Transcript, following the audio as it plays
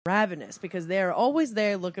ravenous because they're always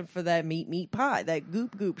there looking for that meat pie, that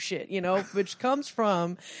goop shit, which comes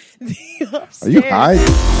from the upstairs. Are you high?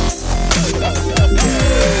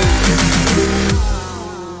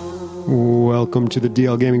 Welcome to the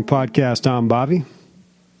DL Gaming Podcast. I'm Bobby.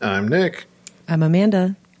 I'm Nick. I'm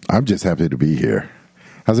Amanda. I'm just happy to be here.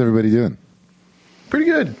 How's everybody doing? Pretty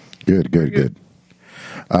good. Good.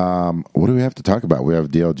 What do we have to talk about? We have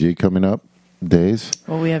DLG coming up. Days.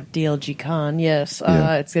 Well, we have DLG Con, yes.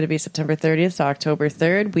 Yeah. It's going to be September 30th to October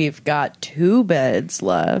 3rd. We've got 2 beds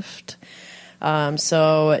left.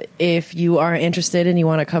 So if you are interested and you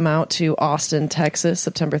want to come out to Austin, Texas,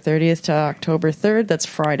 September 30th to October 3rd, that's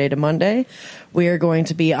Friday to Monday, we are going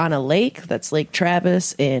to be on a lake. That's Lake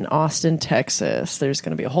Travis in Austin, Texas. There's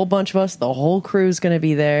going to be a whole bunch of us. The whole crew is going to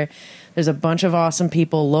be there. There's a bunch of awesome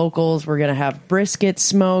people, locals. We're going to have brisket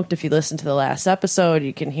smoked. If you listen to the last episode,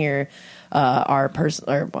 you can hear our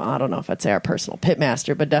personal, or I don't know if I'd say our personal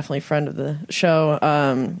pitmaster, but definitely friend of the show,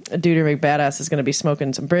 Duder McBadass is going to be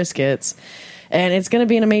smoking some briskets, and it's going to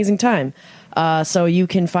be an amazing time. So you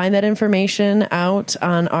can find that information out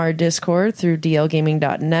on our Discord through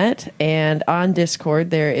dlgaming.net, and on Discord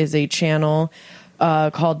there is a channel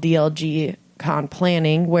called DLG Con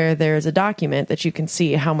Planning, where there's a document that you can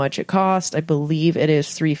see how much it cost. I believe it is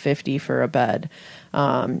 $350 for a bed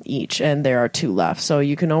each, and there are 2 left. So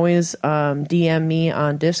you can always DM me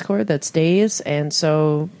on Discord. That's Days. And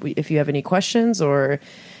so if you have any questions or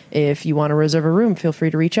if you want to reserve a room, feel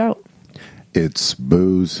free to reach out. It's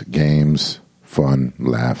booze, games, fun,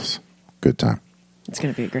 laughs, good time. It's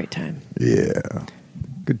going to be a great time. Yeah.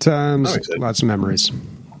 Good times, lots of memories.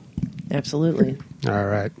 Absolutely. All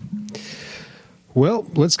right. Well,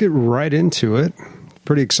 let's get right into it.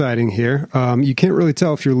 Pretty exciting here. You can't really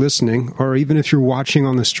tell if you're listening or even if you're watching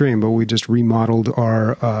on the stream, but we just remodeled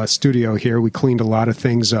our studio here. We cleaned a lot of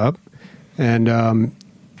things up. And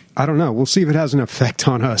I don't know. We'll see if it has an effect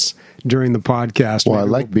on us during the podcast. Well, I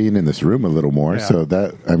like being in this room a little more. Yeah. So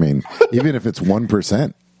that, I mean, even if it's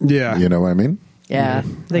 1%. Yeah. You know what I mean? Yeah, I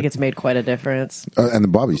think it's made quite a difference. And the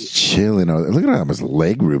Bobby's chilling. Look at how much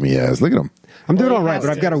leg room he has. Look at him. I'm doing all right, but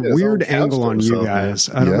I've got a weird angle on you guys.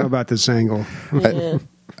 I don't know about this angle.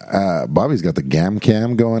 Bobby's got the gam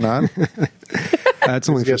cam going on. That's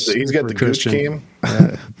only He's got the gooch cam.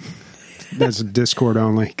 That's a Discord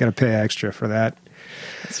only. Got to pay extra for that.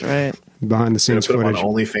 That's right. Behind the scenes Put him footage.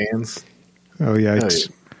 on OnlyFans. Oh, yeah.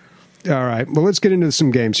 All right. Well, let's get into some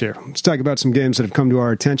games here. Let's talk about some games that have come to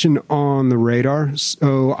our attention on the radar.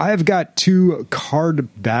 So I have got 2 card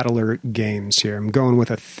battler games here. I'm going with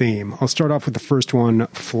a theme. I'll start off with the first one,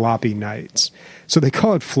 Floppy Knights. So they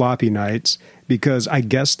call it Floppy Knights because I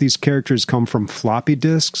guess these characters come from floppy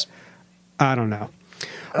disks. I don't know.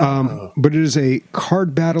 But it is a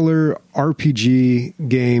card battler RPG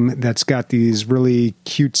game that's got these really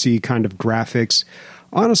cutesy kind of graphics.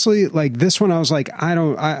 Honestly, like this one, I was like, I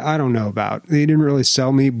don't know about. They didn't really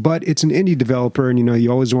sell me, but it's an indie developer, and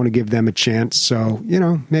you always want to give them a chance. So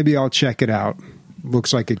maybe I'll check it out.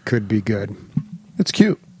 Looks like it could be good. It's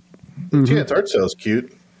cute. Mm-hmm. Yeah, its art style's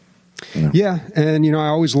cute. Yeah, and I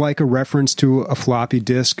always like a reference to a floppy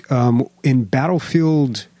disk. In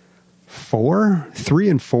Battlefield 3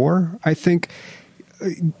 and 4, I think.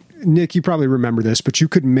 Nick, you probably remember this, but you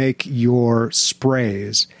could make your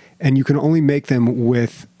sprays. And you can only make them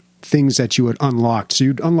with things that you had unlocked. So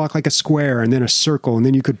you'd unlock like a square and then a circle, and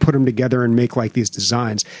then you could put them together and make like these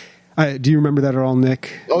designs. Do you remember that at all,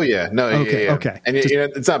 Nick? Oh, yeah. No, okay, yeah. Okay. And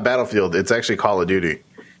it's not Battlefield. It's actually Call of Duty.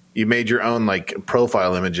 You made your own like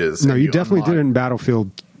profile images. No, you definitely did it in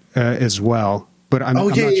Battlefield as well. But I'm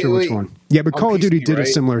not sure which one. Yeah, but Call of Duty did a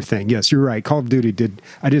similar thing. Yes, you're right. Call of Duty did.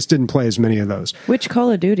 I just didn't play as many of those. Which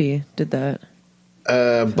Call of Duty did that?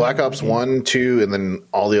 Black Ops 1, 2, and then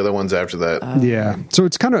all the other ones after that. Yeah. So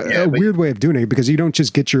it's kind of a weird way of doing it because you don't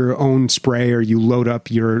just get your own spray or you load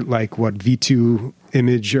up your V2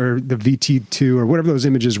 image or the VT2 or whatever those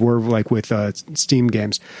images were like with Steam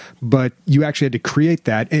games, but you actually had to create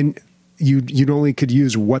that, and you'd only could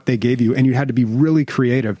use what they gave you, and you had to be really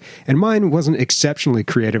creative. And mine wasn't exceptionally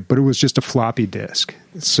creative, but it was just a floppy disk.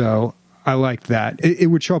 So I liked that.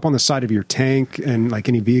 It would show up on the side of your tank and like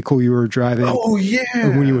any vehicle you were driving. Oh,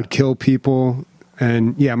 yeah. When you would kill people.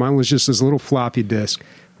 And yeah, mine was just this little floppy disk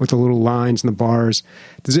with the little lines and the bars.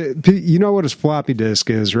 You know what a floppy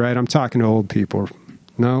disk is, right? I'm talking to old people.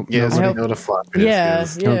 No. Yes, nobody? I know what a floppy disk Yeah,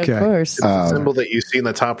 is. yeah, Okay. of course. It's the symbol that you see in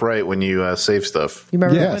the top right when you save stuff. You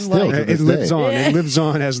remember Yeah, when still. like To It this lives day. on. Yeah. It lives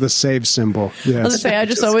on as the save symbol. I was gonna Yes. say, I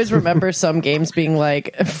just always remember some games being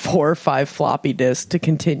like 4 or 5 floppy disks to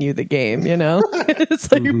continue the game. You know,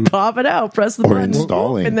 it's like you pop it out, press the Or button,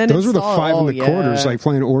 installing. and then Those were the install. 5 Oh, and the quarters, yeah. like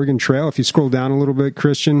playing Oregon Trail. If you scroll down a little bit,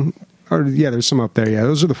 Christian, or yeah, there's some up there. Yeah,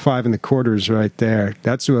 those are the 5 and the quarters right there.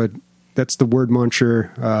 That's the Word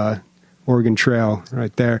Muncher Oregon Trail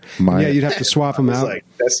right there. My- Yeah, you'd have to swap them It's out. like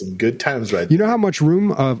that's some good times right You know how much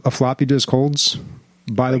room a floppy disk holds?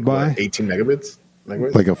 By the there. by, What, 18 megabits?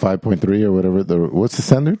 Like a 5.3 or whatever. What's the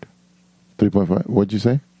standard? 3.5. What'd you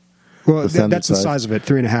say? well, the standard that's the size? size of it,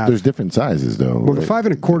 3.5. There's different sizes though. Well, the right? 5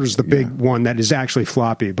 and a quarter is the big one that is actually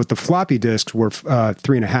floppy, but the floppy disks were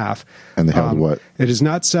 3.5. And they held what? It is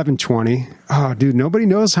not 720. Oh, dude, nobody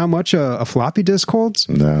knows how much a floppy disk holds.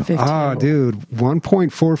 No. 15. Oh, dude,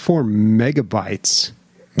 1.44 megabytes.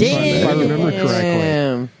 If I remember correctly.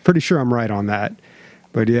 Damn. Pretty sure I'm right on that.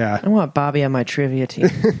 But yeah, I want Bobby on my trivia team.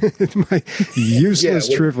 my useless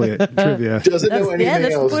Yeah, trivia. Doesn't know That's- yeah, anything that's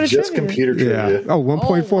the else, point of just trivia. computer Yeah. trivia. Oh,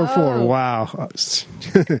 1.44. Oh, wow.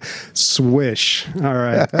 Swish. All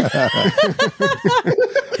right.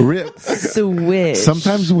 Rip. Swish.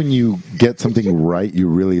 Sometimes when you get something right, you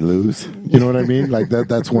really lose. You know what I mean? Like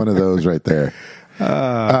that's one of those right there.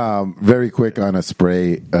 Very quick on a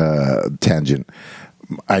spray tangent.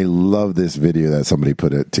 I love this video that somebody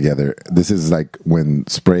put it together. This is like when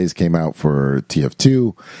sprays came out for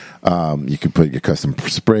TF2. You could put your custom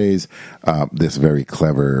sprays. This very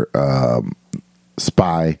clever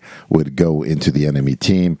spy would go into the enemy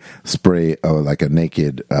team, spray like a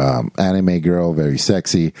naked anime girl, very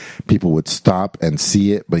sexy. People would stop and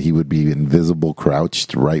see it, but he would be invisible,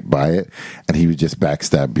 crouched right by it, and he would just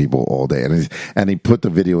backstab people all day. And he put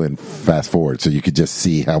the video in fast forward, so you could just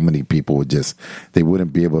see how many people would they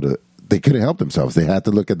wouldn't be able to. They couldn't help themselves. They had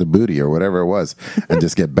to look at the booty or whatever it was and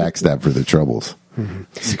just get backstabbed for their troubles. You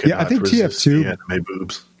could Yeah, I not think resist TF2 the anime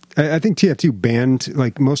boobs. I think TF2 banned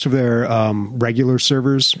like most of their regular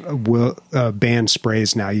servers will ban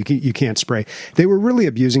sprays now. You can't spray. They were really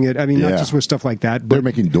abusing it. I mean, not Yeah. just with stuff like that, They're but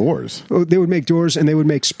making doors. they would make doors and they would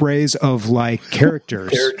make sprays of like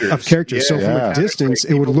characters. So from Yeah. a distance,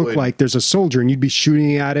 it would People look would- like there's a soldier and you'd be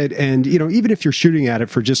shooting at it. And even if you're shooting at it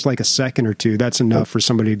for just like a second or two, that's enough for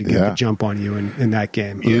somebody to get Yeah. the jump on you in that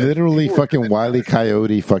game. Literally fucking Wile E.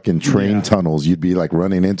 Coyote fucking train tunnels you'd be like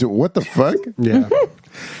running into. What the fuck? Yeah.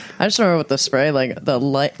 I just remember with the spray, like the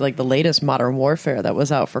latest Modern Warfare that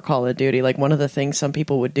was out for Call of Duty. Like one of the things some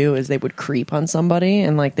people would do is they would creep on somebody,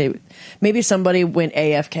 and like maybe somebody went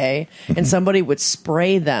AFK, and somebody would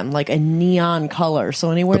spray them like a neon color.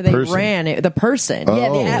 So anywhere The they person. ran, the person,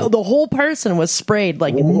 Oh. the whole person was sprayed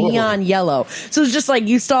like neon yellow. So it's just like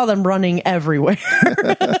you saw them running everywhere.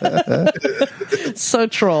 So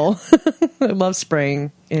troll. I love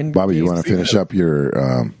spraying in Bobby, you games. want to finish up your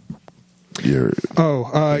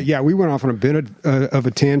Yeah, we went off on a bit of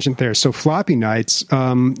a tangent there. So Floppy Nights,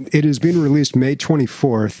 it is being released May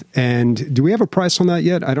 24th. And do we have a price on that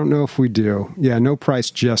yet? I don't know if we do. Yeah, no price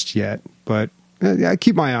just yet. But I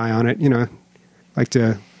keep my eye on it.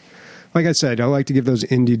 Like I said, I like to give those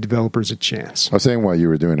indie developers a chance. I was saying while you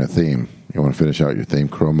were doing a theme, you want to finish out your theme,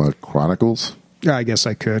 Chroma Chronicles? I guess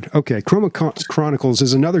I could. Okay, Chroma Chronicles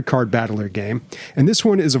is another card battler game, and this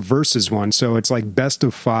one is a versus one, so it's like best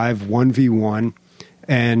of 5, 1v1,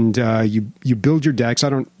 and you build your decks. I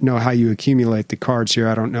don't know how you accumulate the cards here.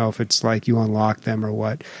 I don't know if it's like you unlock them or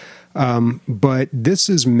what. But this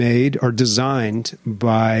is made or designed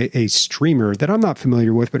by a streamer that I'm not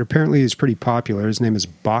familiar with, but apparently he's pretty popular. His name is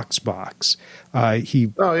BoxBox.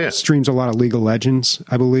 He streams a lot of League of Legends,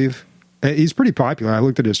 I believe. He's pretty popular. I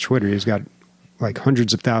looked at his Twitter. He's got like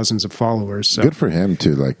hundreds of thousands of followers. So. Good for him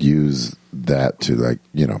to like use that to like,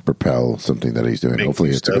 propel something that he's doing. Make Hopefully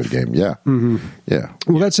new it's a good stuff. game. Yeah. Mm-hmm. Yeah.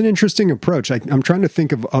 Well, that's an interesting approach. I'm trying to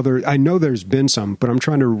think of other. I know there's been some, but I'm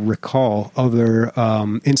trying to recall other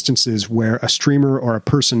instances where a streamer or a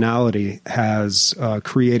personality has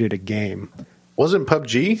created a game. Wasn't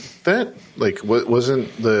PUBG that? Like, wasn't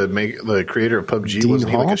the creator of PUBG, Dean wasn't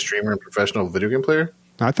he like Hall? a streamer and professional video game player?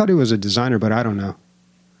 I thought he was a designer, but I don't know.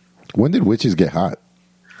 When did witches get hot?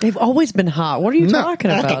 They've always been hot. What are you talking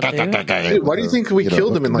about, dude? Dude, why do you think we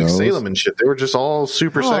killed them in like nose. Salem and shit? They were just all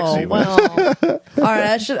super sexy. Oh, well. All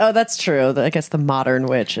right. That's true. I guess the modern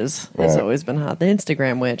witch has always been hot. The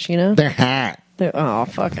Instagram witch, They're hot. Oh,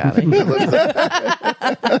 fuck out of here.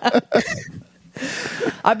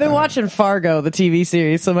 I've been watching Fargo, the TV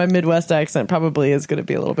series, so my Midwest accent probably is going to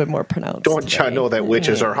be a little bit more pronounced. Don't today. you know that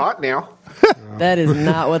witches are hot now? That is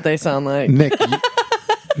not what they sound like. Nick,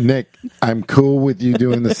 Nick, I'm cool with you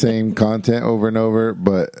doing the same content over and over,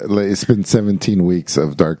 but it's been 17 weeks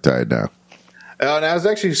of Dark Tide now. Oh, and I was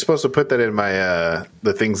actually supposed to put that in my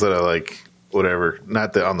the things that I like, whatever.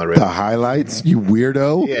 Not on the The radar. highlights, you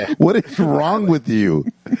weirdo. Yeah. What is wrong with you?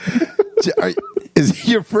 Is it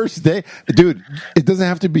your first day? Dude, it doesn't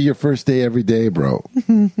have to be your first day every day, bro.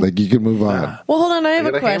 Like, you can move on. Well, hold on. I have I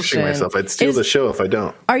a gotta hamstring question. myself. I'd steal the show if I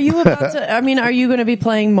don't. Are you about to? I mean, are you going to be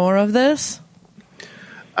playing more of this?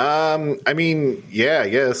 I mean, yeah, I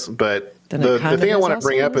guess, but Then the it kind thing of I is want to also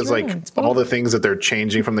bring up as is like well. It's all both. the things that they're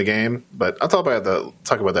changing from the game. But I'll talk about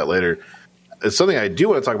that later. Something I do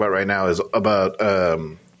want to talk about right now is about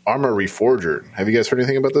Arma Reforger. Have you guys heard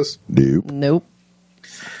anything about this? Nope.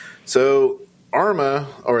 So Arma,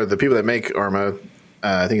 or the people that make Arma,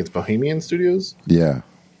 I think it's Bohemian Studios. Yeah.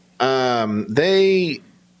 They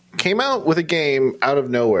came out with a game out of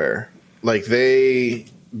nowhere. Like they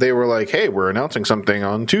were like, "Hey, we're announcing something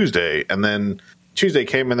on Tuesday," and then Tuesday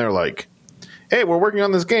came and they're like, "Hey, we're working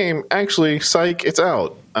on this game. Actually, psych, it's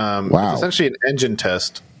out." Wow. It's essentially an engine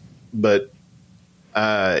test, but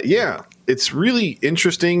yeah, it's really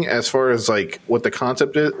interesting as far as like what the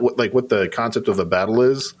concept is, what the concept of the battle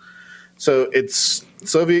is. So it's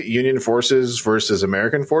Soviet Union forces versus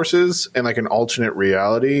American forces, and like an alternate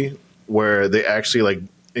reality where they actually like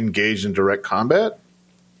engage in direct combat.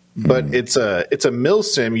 But it's a mill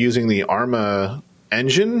sim using the Arma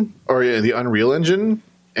engine or the Unreal Engine,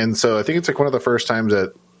 and so I think it's like one of the first times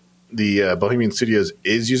that the Bohemian Studios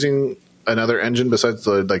is using another engine besides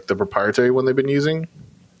the proprietary one they've been using.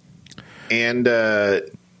 And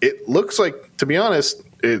it looks like, to be honest,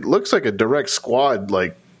 it looks like a direct squad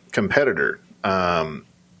like competitor.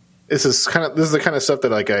 This is the kind of stuff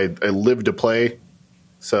that like I live to play.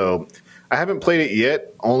 So I haven't played it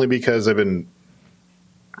yet, only because I've been,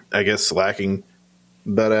 I guess, slacking.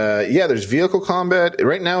 But yeah, there's vehicle combat.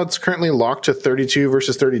 Right now it's currently locked to 32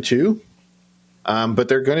 versus 32. But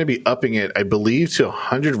they're going to be upping it, I believe, to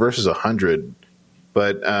 100 versus 100.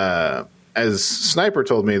 But as Sniper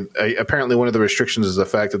told me, apparently one of the restrictions is the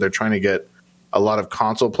fact that they're trying to get a lot of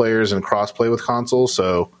console players and cross-play with consoles.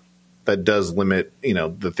 So that does limit,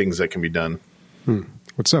 the things that can be done.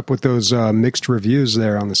 What's up with those mixed reviews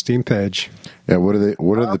there on the Steam page? Yeah, what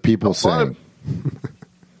are the people saying?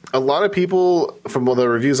 A lot of people, from the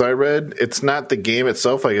reviews I read, it's not the game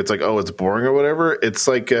itself. Like, it's like, oh, it's boring or whatever. It's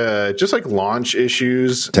like just like launch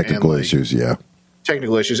issues. Technical and, like, issues, yeah.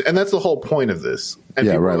 Technical issues. And that's the whole point of this. And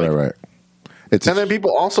Yeah, people are right. and then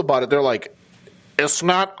people also bought it. They're like, it's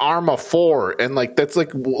not Arma 4. And like, that's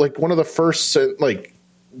like one of the first like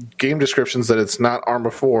game descriptions that it's not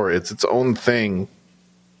Arma 4. It's its own thing.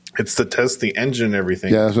 It's to test the engine and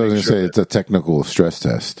everything. Yeah, that's what I was going to say. It's a technical stress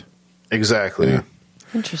test. Exactly. Yeah.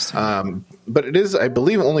 Interesting. But it is, I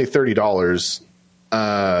believe, only $30.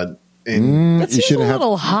 That seems a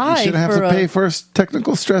little high. You shouldn't have to pay for a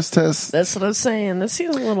technical stress test. That's what I'm saying. That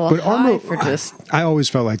seems a little But high Arma, for just. I always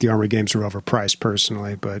felt like the Arma games were overpriced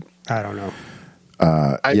personally, but I don't know.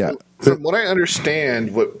 Yeah. From what I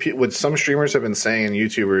understand, what some streamers have been saying and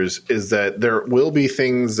YouTubers is that there will be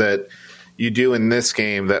things that you do in this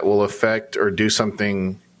game that will affect or do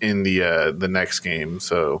something in the next game.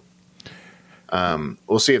 So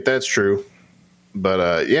we'll see if that's true.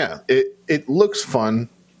 But yeah, it looks fun.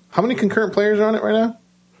 How many concurrent players are on it right now?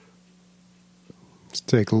 Let's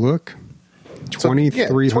take a look. So,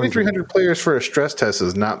 2,300 players for a stress test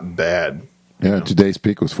is not bad. Yeah, today's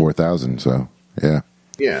peak was 4,000, so yeah.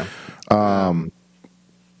 Yeah. What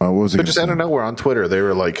was it? But just out of nowhere on Twitter, they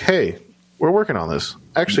were like, hey, we're working on this.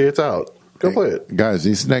 Actually, it's out. Go play it. Guys,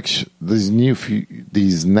 these next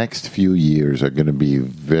few years are going to be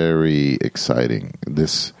very exciting.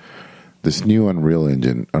 This new Unreal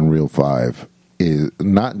Engine, Unreal 5, is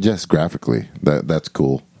not just graphically. That's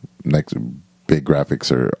cool. Next big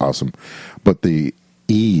graphics are awesome. But the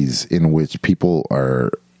ease in which people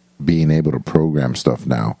are being able to program stuff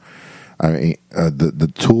now, I mean,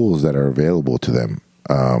 the tools that are available to them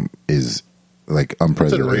is like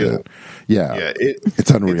unprecedented. Unreal. Yeah, it's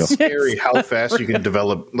unreal. It's scary how fast you can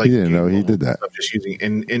develop. Like, he didn't know he did that. Just using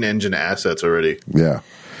in-engine assets already. Yeah.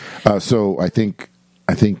 So I think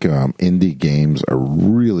indie games are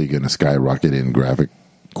really going to skyrocket in graphic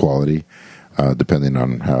quality, depending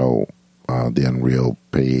on how the Unreal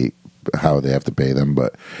how they have to pay them.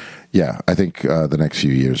 But yeah, I think the next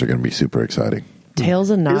few years are going to be super exciting. Tales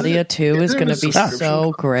of Nadia 2 is going to be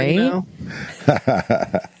so great.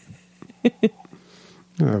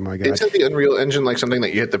 Oh my god! Isn't the Unreal Engine like something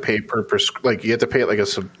that you have to pay like you have to pay like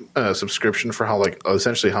a subscription for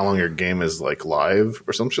essentially how long your game is like live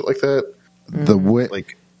or some shit like that? The way,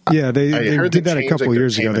 Like yeah, they heard did they that a changed, couple like, their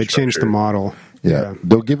years ago. They payment changed the structure. model. Yeah.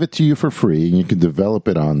 They'll give it to you for free, and you can develop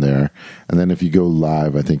it on there. And then if you go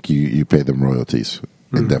live, I think you pay them royalties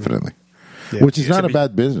indefinitely, which is not a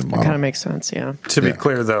bad business model. Kind of makes sense, yeah. To be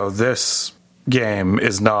clear, though, this game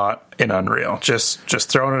is not in Unreal. Just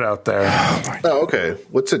throwing it out there. Oh, okay.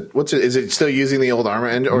 What's it? Is it still using the old Arma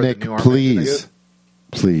engine or Nick, the new Arma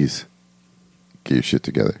please get your shit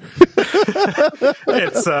together.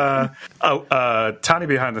 It's tiny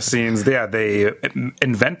behind the scenes. Yeah, they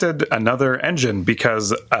invented another engine because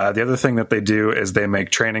the other thing that they do is they make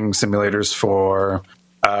training simulators for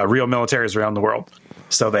real militaries around the world.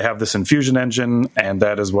 So they have this infusion engine, and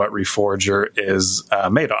that is what Reforger is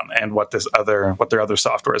made on, and what their other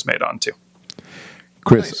software is made on too.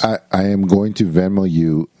 Chris, nice. I am going to Venmo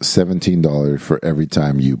you $17 for every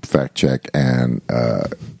time you fact check and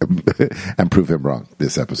prove him wrong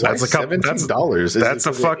this episode. That's $17. That's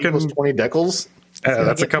a fucking $20 decals.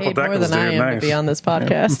 That's a couple decals, more than I am nice. to be on this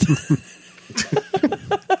podcast.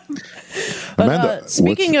 Amanda,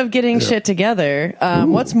 speaking of getting shit together,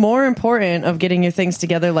 what's more important of getting your things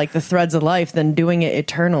together, like the threads of life, than doing it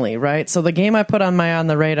eternally, right? So the game I put on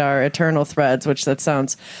the radar, Eternal Threads, which that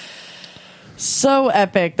sounds so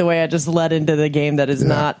epic, the way I just led into the game that is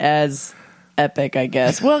not as epic, I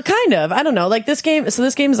guess. Well, kind of. I don't know. Like this game. So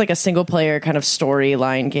this game is like a single player kind of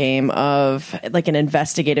storyline game of like an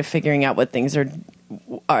investigative figuring out what things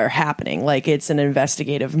are happening. Like it's an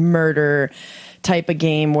investigative murder type of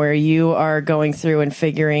game where you are going through and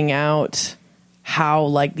figuring out how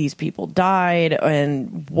like these people died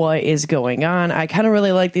and what is going on. I kind of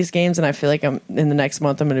really like these games, and I feel like in the next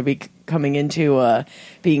month I'm going to be coming into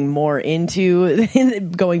being more into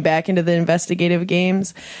going back into the investigative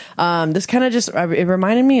games. This kind of it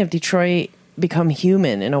reminded me of Detroit Become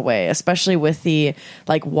Human in a way, especially with the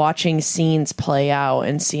like watching scenes play out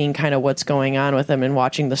and seeing kind of what's going on with them and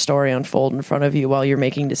watching the story unfold in front of you while you're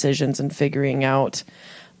making decisions and figuring out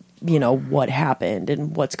what happened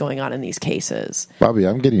and what's going on in these cases. Bobby,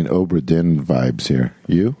 I'm getting Obra Dinn vibes here.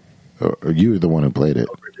 You? Or you're the one who played it?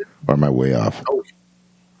 Or am I way off?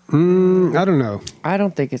 I don't know. I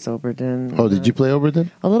don't think it's Obra Dinn. Oh, did you play Obra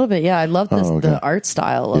Dinn? A little bit, yeah. I love the art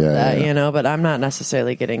style of that, yeah. But I'm not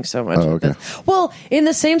necessarily getting so much of this. Well, in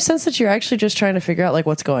the same sense that you're actually just trying to figure out like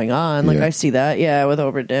what's going on. Like I see that, with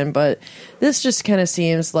Obra Dinn, but this just kind of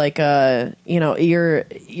seems like you're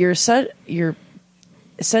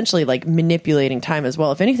essentially like manipulating time as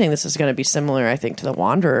well. If anything, this is going to be similar, I think, to The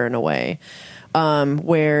Wanderer in a way,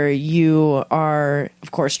 where you are,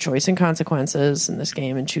 of course, choice and consequences in this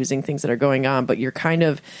game and choosing things that are going on, but you're kind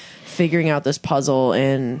of figuring out this puzzle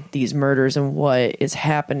and these murders and what is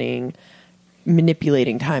happening,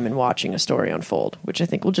 manipulating time and watching a story unfold, which I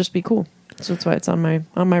think will just be cool. So that's why it's on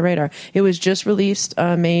my radar. It was just released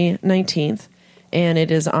May 19th. And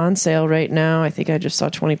it is on sale right now. I think I just saw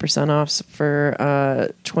 20% off for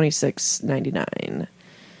 $26.99.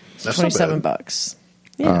 It's $27.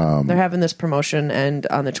 Yeah, they're having this promotion and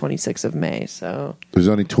on the 26th of May. So there's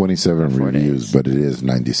only 27 reviews, but it is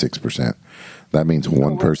 96%. That means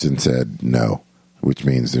one person said no, which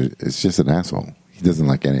means it's just an asshole. He doesn't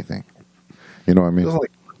like anything. You know what I mean?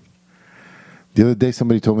 The other day,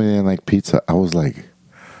 somebody told me they didn't like pizza. I was like,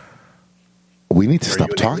 we need to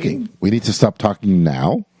stop talking. We need to stop talking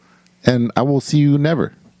now, and I will see you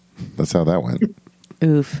never. That's how that went.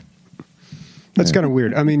 Oof. That's kind of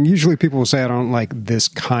weird. I mean, usually people will say I don't like this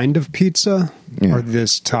kind of pizza or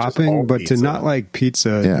this topping, but to not like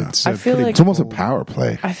pizza, I feel like it's almost a power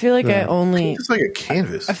play. I feel like it's like a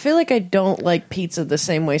canvas. I feel like I don't like pizza the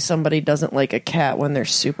same way somebody doesn't like a cat when they're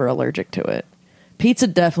super allergic to it. Pizza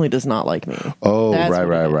definitely does not like me. Oh,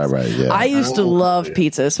 right. Yeah. I used to love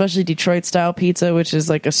pizza, especially Detroit style pizza, which is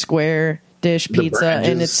like a square dish pizza,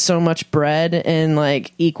 and it's so much bread and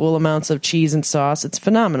like equal amounts of cheese and sauce. It's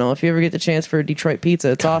phenomenal. If you ever get the chance for a Detroit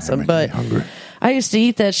pizza, it's awesome. But I used to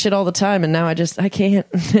eat that shit all the time, and now I can't.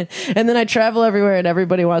 And then I travel everywhere, and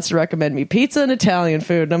everybody wants to recommend me pizza and Italian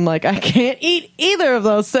food, and I'm like, I can't eat either of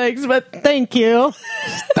those things, but thank you.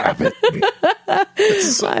 Stop it.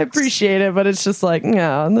 I appreciate it, but it's just like,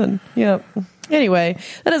 no. And then, Anyway,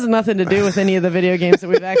 that has nothing to do with any of the video games that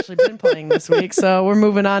we've actually been playing this week. So we're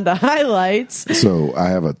moving on to highlights. So I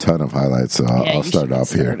have a ton of highlights. So I'll start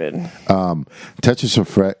off here. Tetris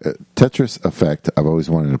Effect. I've always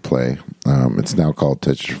wanted to play. It's now called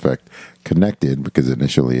Tetris Effect Connected because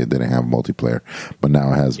initially it didn't have multiplayer, but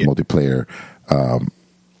now it has multiplayer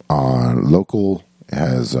on local. It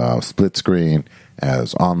has split screen. It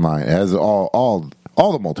has online. It has all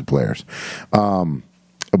the multiplayers.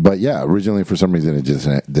 But yeah, originally for some reason it just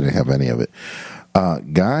didn't have any of it.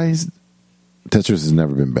 Guys, Tetris has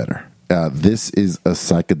never been better. this is a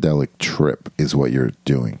psychedelic trip, is what you're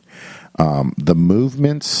doing. The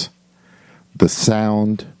movements, the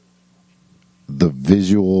sound, the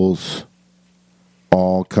visuals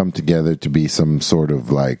all come together to be some sort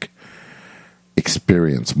of like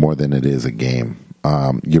experience more than it is a game.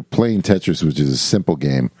 You're playing Tetris, which is a simple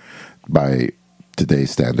game by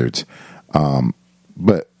today's standards,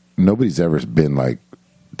 but nobody's ever been like,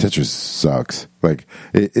 Tetris sucks. Like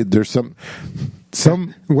there's some.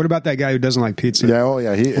 What about that guy who doesn't like pizza? Yeah, oh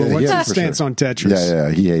yeah. What's his stance on Tetris?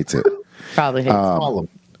 Yeah, he hates it. Probably hates it.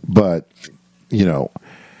 But you know,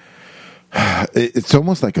 it's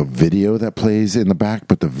almost like a video that plays in the back,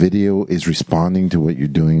 but the video is responding to what you're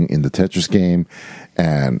doing in the Tetris game.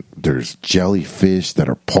 And there's jellyfish that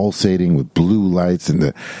are pulsating with blue lights,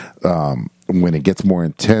 and when it gets more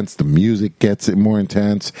intense, the music gets it more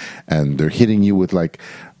intense, and they're hitting you with like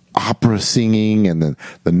opera singing, and then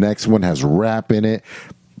the next one has rap in it.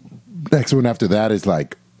 Next one after that is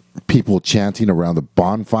like people chanting around the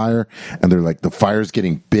bonfire, and they're like the fire's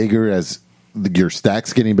getting bigger as your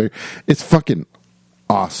stack's getting bigger. It's fucking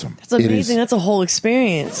awesome. That's amazing. That's a whole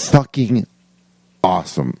experience. Fucking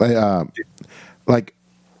awesome. Like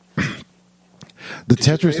the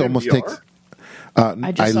Tetris almost takes.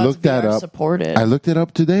 I looked that up. Supported. I looked it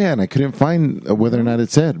up today, and I couldn't find whether or not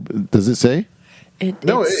it said. Does it say? It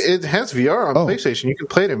has VR on PlayStation. You can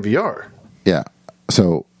play it in VR. Yeah.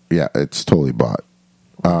 So yeah, it's totally bought.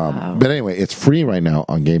 Wow. But anyway, it's free right now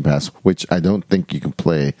on Game Pass, which I don't think you can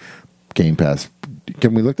play Game Pass.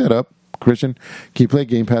 Can we look that up, Christian? Can you play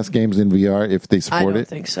Game Pass games in VR if they support it? I don't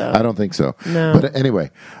think so. I don't think so. No. But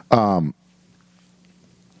anyway,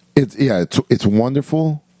 it's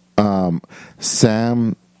wonderful.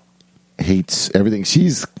 Sam hates everything.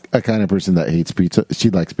 She's a kind of person that hates pizza.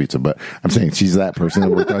 She likes pizza, but I'm saying she's that person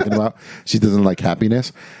that we're talking about. She doesn't like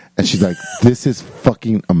happiness, and she's like, "This is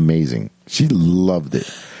fucking amazing." She loved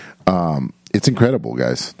it. It's incredible,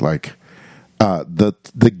 guys. Like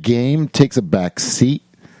the game takes a back seat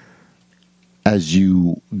as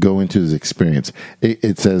you go into this experience.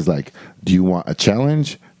 It says like, do you want a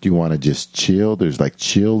challenge? Do you want to just chill? There's like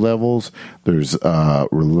chill levels. There's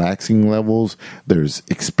relaxing levels. There's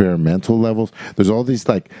experimental levels. There's all these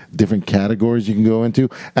like different categories you can go into,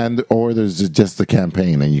 or there's just the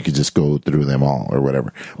campaign and you can just go through them all or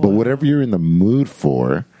whatever. But whatever you're in the mood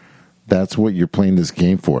for, that's what you're playing this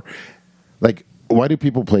game for. Like, why do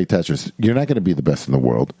people play Tetris? You're not going to be the best in the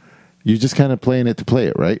world. You're just kind of playing it to play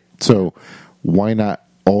it, right? So why not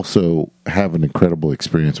also have an incredible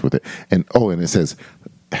experience with it? And it says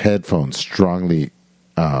headphones strongly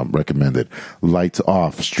recommended, lights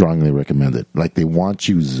off strongly recommended. Like, they want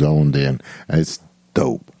you zoned in, and it's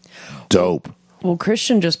dope. Well,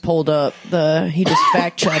 Christian just pulled up he just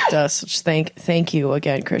fact checked us, which thank you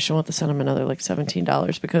again, Christian. We'll have to send him another like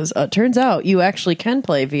 $17 because it turns out you actually can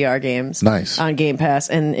play VR games on Game Pass,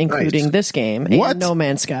 and including this game and No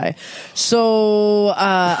Man's Sky. So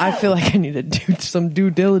I feel like I need to do some due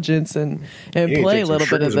diligence and play a little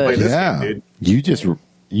bit of this. Yeah,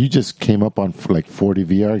 you just came up on like 40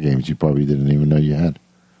 VR games you probably didn't even know you had.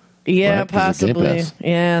 Yeah, right? possibly.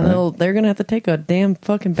 Yeah, right? They're going to have to take a damn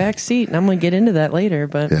fucking back seat, and I'm going to get into that later.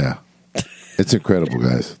 But yeah, it's incredible,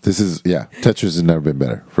 guys. Tetris has never been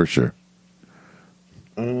better, for sure.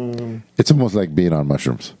 It's almost like being on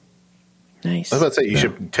mushrooms. Nice. I was about to say, you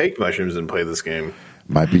should take mushrooms and play this game.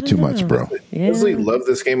 Might be too much, bro. Yeah. Leslie loved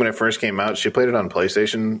this game when it first came out. She played it on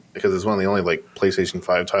PlayStation because it's one of the only like PlayStation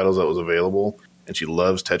 5 titles that was available, and she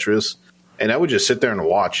loves Tetris. And I would just sit there and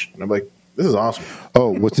watch, and I'm like, this is awesome. Oh,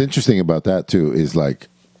 what's interesting about that too is like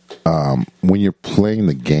when you're playing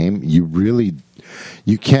the game, you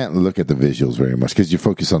can't look at the visuals very much because you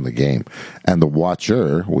focus on the game. And the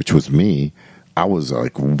watcher, which was me, I was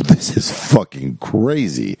like, this is fucking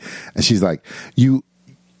crazy. And she's like,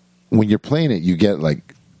 when you're playing it, you get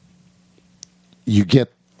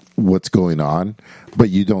what's going on, but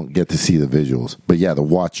you don't get to see the visuals. But yeah, the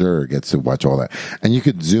watcher gets to watch all that, and you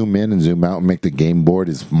could zoom in and zoom out and make the game board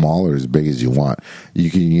as small or as big as you want.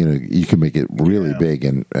 You can make it really big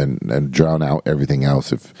and drown out everything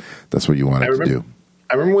else if that's what you want it to do.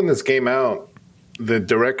 I remember when this came out, the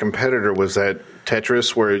direct competitor was that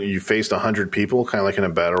Tetris where you faced 100 people, kind of like in a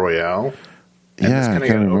battle royale. And yeah, I kind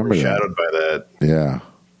of remember overshadowed by that. Yeah,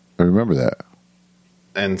 I remember that.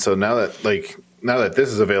 And so now that this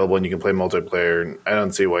is available and you can play multiplayer, I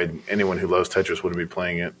don't see why anyone who loves Tetris wouldn't be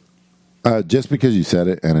playing it. Just because you said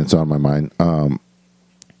it and it's on my mind,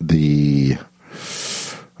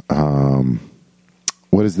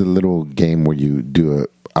 what is the little game where you do an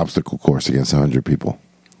obstacle course against 100 people?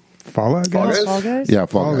 Fall Guys? Fall Guys? Yeah,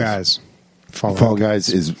 Fall Guys. Fall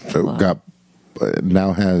Guys got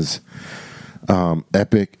now has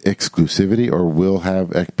Epic exclusivity, or will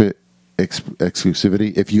have Epic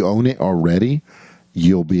exclusivity. If you own it already,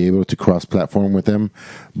 you'll be able to cross-platform with them.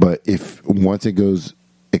 But if once it goes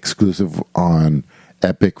exclusive on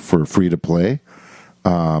Epic for free to play,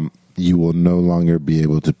 you will no longer be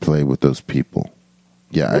able to play with those people.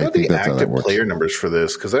 Yeah, What I are think the that's how that active works. player numbers for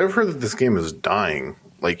this? Because I've heard that this game is dying.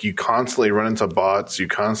 Like, you constantly run into bots. You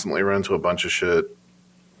constantly run into a bunch of shit.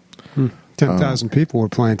 10,000 people were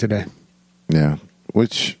playing today. Yeah,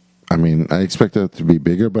 which, I mean, I expect it to be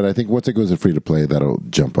bigger, but I think once it goes to free to play, that'll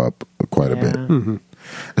jump up quite a bit.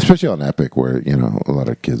 Especially on Epic, where, a lot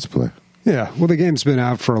of kids play. Yeah, well, the game's been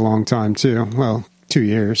out for a long time, too. Well, 2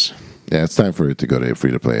 years. Yeah, it's time for it to go to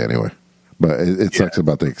free to play anyway. But it sucks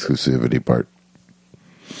about the exclusivity part.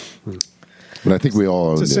 But I think we all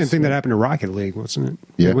own It's the same this. thing that happened to Rocket League, wasn't it?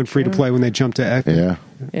 Yeah. They went free to play when they jumped to Epic. Yeah.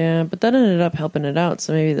 Yeah, but that ended up helping it out,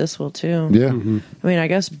 so maybe this will too. Yeah. I mean, I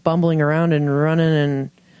guess bumbling around and running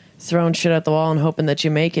and throwing shit at the wall and hoping that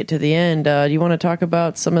you make it to the end. Do you want to talk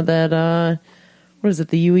about some of that, what is it,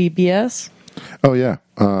 the UEBS? Oh, yeah.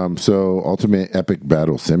 So Ultimate Epic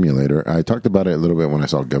Battle Simulator. I talked about it a little bit when I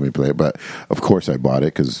saw Gummy play it, but of course I bought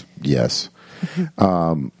it because, yes.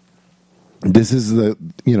 This is the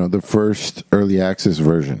first early access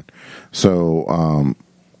version. So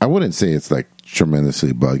I wouldn't say it's like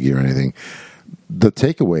tremendously buggy or anything. The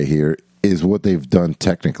takeaway here is what they've done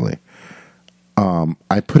technically.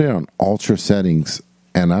 I put it on ultra settings,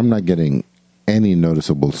 and I'm not getting any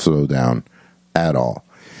noticeable slowdown at all.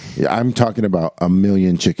 I'm talking about 1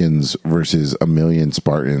 million chickens versus 1 million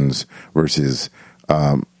Spartans versus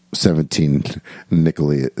 17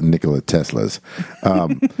 Nikola Teslas.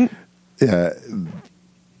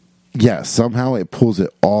 Yeah, somehow it pulls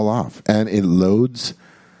it all off, and it loads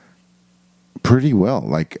pretty well.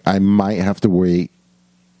 Like, I might have to wait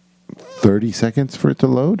 30 seconds for it to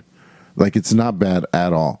load. Like, it's not bad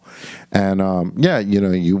at all. And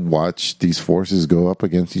you watch these forces go up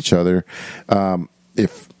against each other.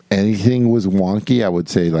 If anything was wonky, I would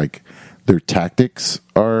say like their tactics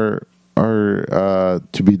are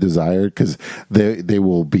to be desired, because they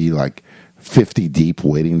will be like 50 deep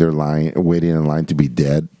waiting in line to be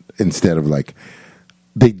dead, instead of like,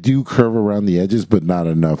 they do curve around the edges, but not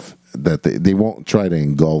enough that they won't try to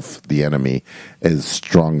engulf the enemy as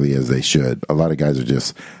strongly as they should. A lot of guys are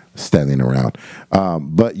just standing around.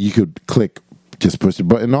 But you could just push the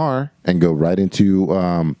button R and go right into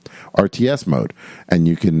RTS mode, and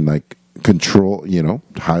you can like control,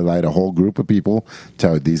 highlight a whole group of people,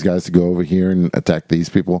 tell these guys to go over here and attack these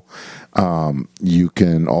people. You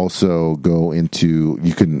can also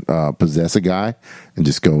possess a guy and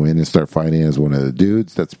just go in and start fighting as one of the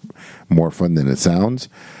dudes. That's more fun than it sounds.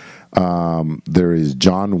 There is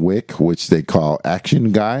John Wick, which they call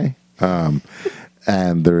Action Guy.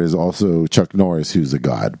 And there is also Chuck Norris, who's a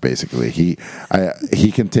god, basically. He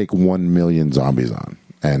can take 1 million zombies on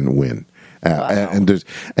and win. Wow. And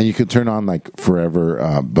you can turn on like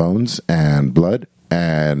forever bones and blood,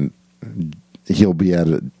 and he'll be at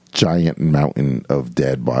a giant mountain of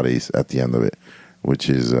dead bodies at the end of it, which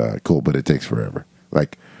is cool, but it takes forever.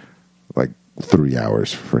 Like 3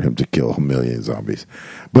 hours for him to kill 1 million zombies.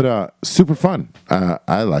 But super fun.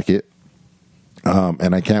 I like it.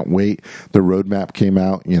 And I can't wait. The roadmap came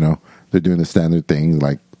out. They're doing the standard thing.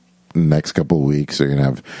 Like, next couple of weeks, they're going to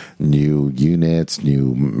have new units,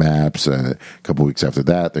 new maps. A couple of weeks after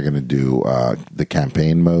that, they're going to do the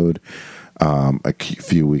campaign mode. A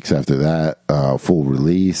few weeks after that, full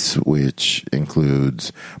release, which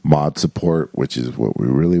includes mod support, which is what we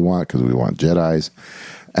really want, because we want Jedis.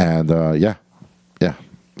 And yeah,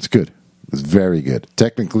 it's good. It's very good.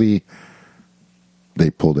 Technically, they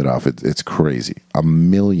pulled it off. It's crazy. 1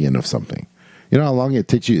 million of something. You know how long it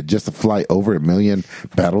takes you just to fly over 1 million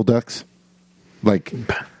battle ducks? Like,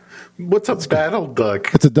 What's a battle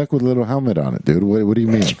duck? it's a duck with a little helmet on it, dude. What do you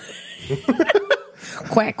mean?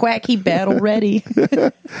 Quack, quack, he battle ready.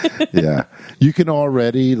 Yeah. You can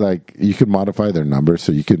already, you can modify their numbers,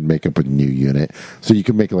 so you can make up a new unit. So you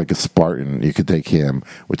can make like a Spartan. You could take him,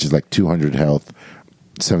 which is like 200 health,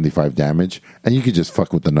 75 damage, and you could just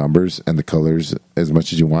fuck with the numbers and the colors as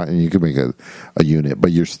much as you want, and you can make a unit,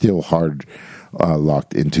 but you're still hard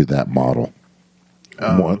locked into that model.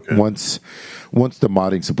 Okay. Once the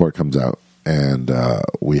modding support comes out and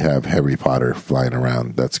we have Harry Potter flying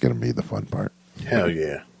around, that's going to be the fun part. Hell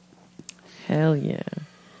yeah. Hell yeah.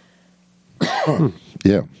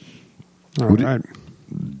 Yeah. All Would it- right.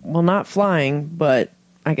 Well, not flying, but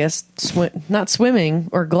I guess not swimming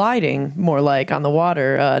or gliding, more like on the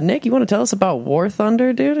water. Nick, you want to tell us about War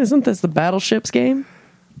Thunder, dude? Isn't this the battleships game?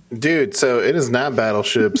 Dude, so it is not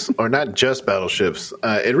battleships, or not just battleships.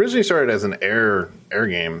 It originally started as an air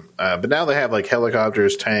game, but now they have like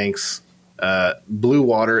helicopters, tanks, blue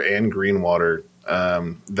water and green water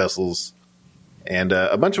vessels, and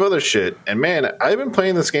a bunch of other shit. And man, I've been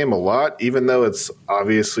playing this game a lot, even though it's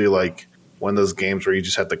obviously like one of those games where you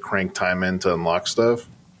just have to crank time in to unlock stuff.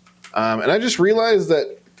 And I just realized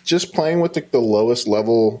that just playing with the lowest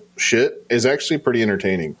level shit is actually pretty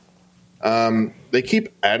entertaining. They keep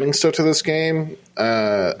adding stuff to this game.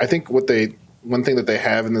 I think one thing that they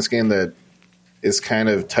have in this game that is kind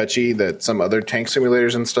of touchy that some other tank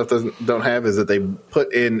simulators and stuff don't have is that they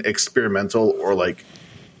put in experimental or like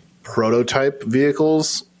prototype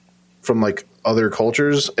vehicles from like other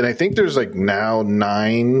cultures. And I think there's like now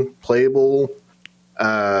 9 playable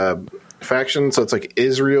factions. So it's like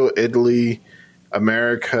Israel, Italy,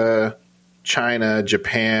 America, China,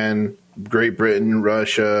 Japan, Great Britain,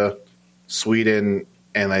 Russia, Sweden,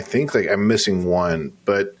 and I think like I'm missing one.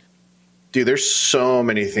 But dude, there's so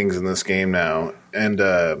many things in this game now. And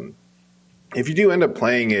if you do end up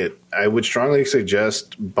playing it, I would strongly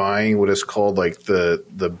suggest buying what is called like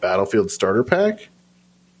the Battlefield Starter Pack,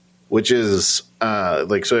 which is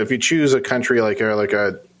like, so if you choose a country like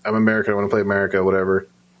I'm American, I want to play America, whatever,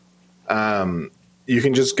 you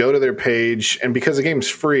can just go to their page, and because the game's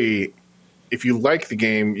free, if you like the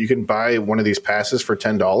game, you can buy one of these passes for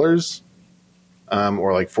 $10.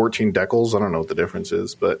 Or like 14 decals. I don't know what the difference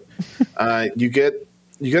is, but you get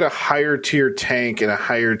a higher tier tank and a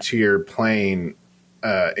higher tier plane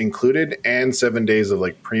included, and 7 days of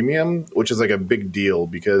like premium, which is like a big deal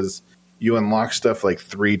because you unlock stuff like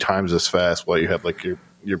 3 times as fast while you have like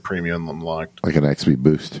your premium unlocked, like an XP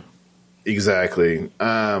boost. Exactly.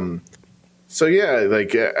 So yeah,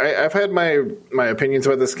 like I've had my opinions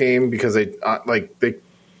about this game because they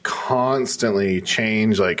constantly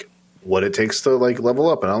change like what it takes to like level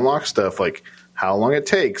up and unlock stuff, like how long it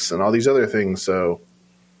takes and all these other things. So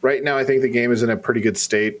right now I think the game is in a pretty good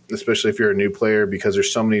state, especially if you're a new player, because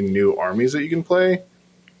there's so many new armies that you can play.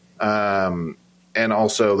 And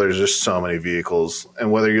also there's just so many vehicles,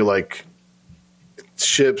 and whether you like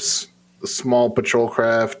ships, small patrol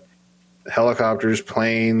craft, helicopters,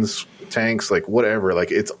 planes, tanks, like whatever, like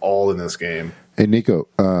it's all in this game. Hey, Nico,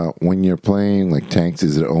 when you're playing like tanks,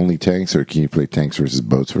 is it only tanks, or can you play tanks versus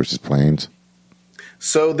boats versus planes?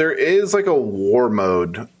 So there is like a war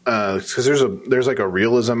mode, because there's like a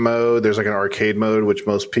realism mode, there's like an arcade mode, which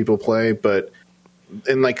most people play, but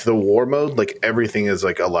in like the war mode, like everything is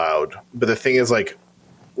like allowed. But the thing is like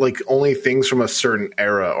only things from a certain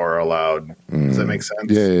era are allowed. Does that make sense?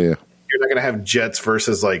 Yeah. You're not going to have jets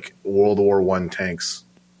versus like World War I tanks.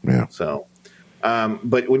 Yeah. So...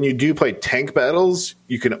 but when you do play tank battles,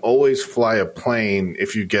 you can always fly a plane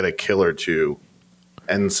if you get a kill or two.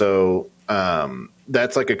 And so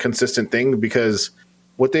that's like a consistent thing, because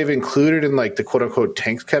what they've included in like the quote-unquote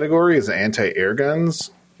tanks category is anti-air guns,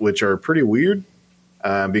 which are pretty weird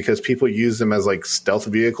because people use them as like stealth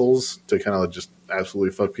vehicles to kind of just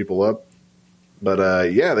absolutely fuck people up.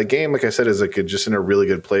 But yeah, the game, like I said, is like just in a really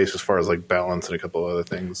good place as far as like balance and a couple of other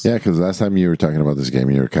things. Yeah, because last time you were talking about this game,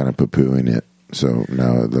 you were kind of poo-pooing it. So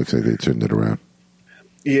now it looks like they turned it around.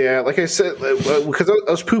 Yeah, like I said, because I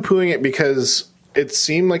was poo-pooing it because it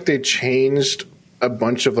seemed like they changed a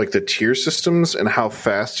bunch of like the tier systems and how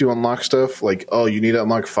fast you unlock stuff. Like, oh, you need to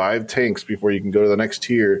unlock 5 tanks before you can go to the next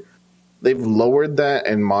tier. They've lowered that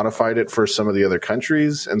and modified it for some of the other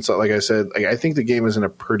countries. And so, like I said, I think the game is in a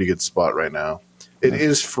pretty good spot right now. It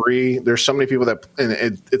is free. There's so many people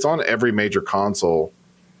and it's on every major console.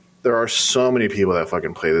 There are so many people that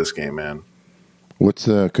fucking play this game, man. What's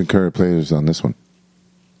the concurrent players on this one?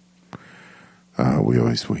 We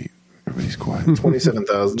always wait. Everybody's quiet.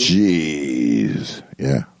 27,000. Jeez.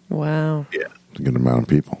 Yeah. Wow. Yeah. It's a good amount of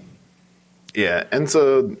people. Yeah. And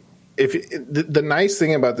so the nice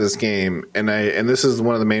thing about this game, and this is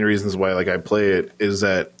one of the main reasons why like I play it, is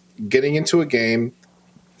that getting into a game,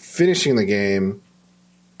 finishing the game,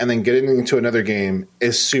 and then getting into another game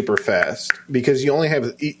is super fast, because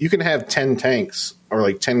you can have 10 tanks or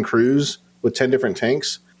like 10 crews with 10 different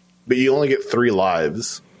tanks, but you only get 3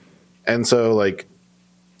 lives. And so like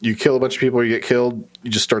you kill a bunch of people, you get killed, you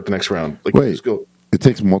just start the next round. Like, wait, just go. It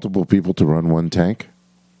takes multiple people to run one tank?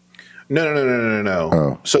 No.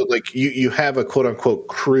 Oh. So like you have a quote unquote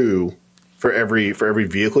crew for every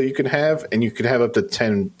vehicle you can have, and you can have up to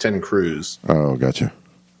 10 crews. Oh, gotcha.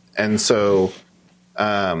 And so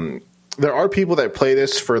there are people that play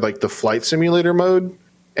this for like the flight simulator mode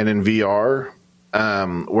and in VR,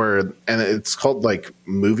 and it's called like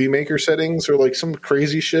movie maker settings or like some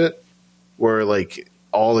crazy shit where like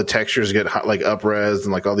all the textures get like up-res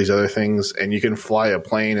and like all these other things, and you can fly a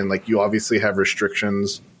plane, and like you obviously have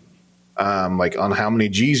restrictions like on how many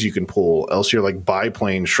G's you can pull, else your like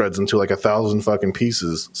biplane shreds into like 1,000 fucking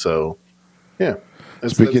pieces. So yeah.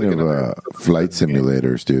 Speaking of flight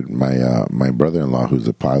simulators, dude, my brother-in-law who's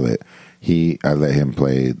a pilot, I let him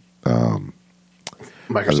play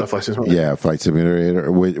Microsoft Flight Simulator. Yeah, Flight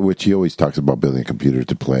Simulator, which he always talks about building a computer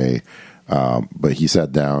to play. But he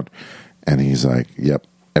sat down and he's like, "Yep,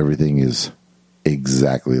 everything is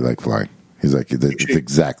exactly like flying." He's like, "It's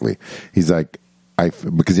exactly." He's like,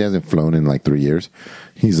 because he hasn't flown in like 3 years.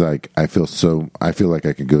 He's like, I feel like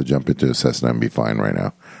I could go jump into a Cessna and be fine right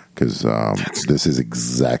now because this is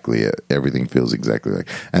exactly it. Everything feels exactly like.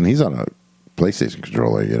 And he's on a PlayStation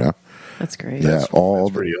controller, you know. That's great. Yeah,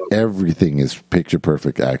 awesome. Everything is picture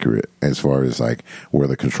perfect accurate as far as like where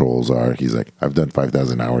the controls are. He's like, I've done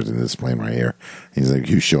 5,000 hours in this plane right here. He's like,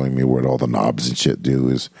 he's showing me what all the knobs and shit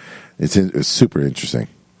do. It's super interesting.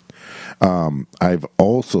 I've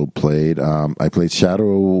also played. I played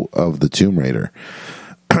Shadow of the Tomb Raider.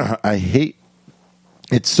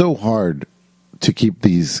 It's so hard to keep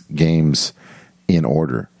these games in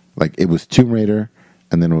order. Like it was Tomb Raider,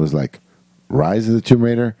 and then it was like Rise of the Tomb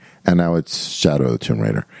Raider, and now it's Shadow of the Tomb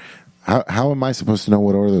Raider. How am I supposed to know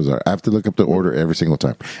what order those are? I have to look up the order every single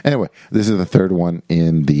time. Anyway, this is the third one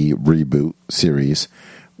in the reboot series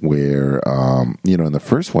where, in the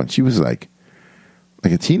first one, she was like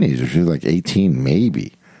a teenager. She was like 18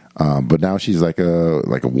 maybe. But now she's like a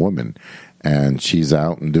woman, and she's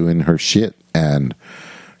out and doing her shit, and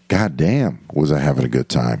goddamn was I having a good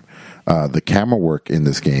time. The camera work in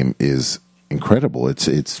this game is incredible.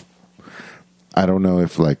 It's I don't know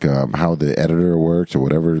if like how the editor works or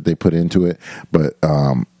whatever they put into it, but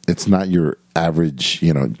it's not your average,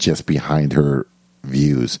 just behind her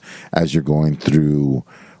views as you're going through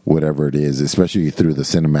whatever it is, especially through the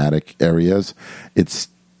cinematic areas. It's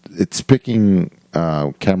picking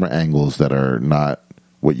camera angles that are not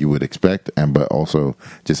what you would expect, but also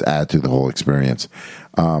just add to the whole experience.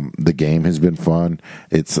 The game has been fun.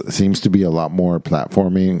 It seems to be a lot more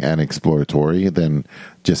platforming and exploratory than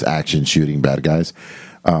just action shooting bad guys.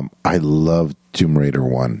 I loved Tomb Raider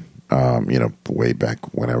 1, way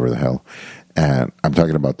back whenever the hell. And I'm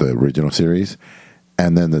talking about the original series.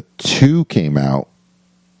 And then the 2 came out,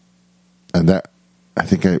 and that I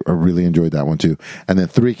think I really enjoyed that one too. And then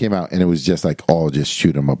 3 came out, and it was just like all just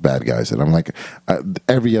shoot 'em up bad guys. And I'm like,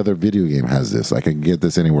 every other video game has this. I can get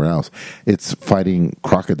this anywhere else. It's fighting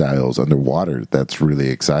crocodiles underwater. That's really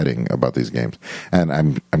exciting about these games, and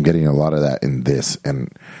I'm getting a lot of that in this. And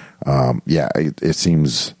it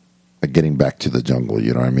seems like getting back to the jungle.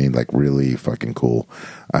 You know what I mean? Like really fucking cool.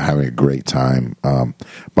 Having a great time.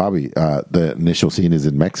 Bobby, the initial scene is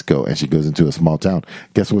in Mexico, and she goes into a small town.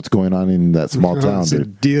 Guess what's going on in that small town,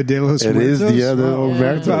 dude? Dia de los Muertos. It is Dia de los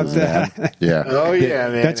Muertos. About that. Yeah. Oh yeah,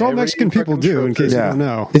 man. That's all Mexican people do. In case you don't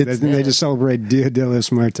know, they just celebrate Dia de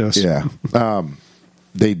los Muertos. Yeah.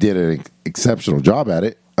 They did an exceptional job at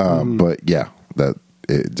it, but yeah, that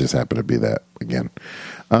it just happened to be that again.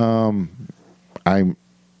 I'm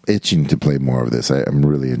itching to play more of this. I'm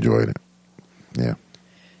really enjoying it. Yeah.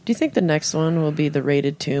 Do you think the next one will be the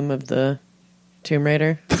rated tomb of the Tomb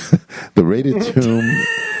Raider? The rated tomb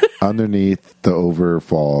underneath the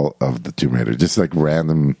overfall of the Tomb Raider. Just like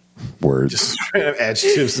random words. Just random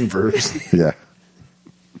adjectives and verbs. Yeah.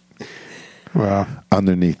 Wow.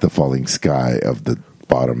 Underneath the falling sky of the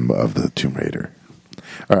bottom of the Tomb Raider.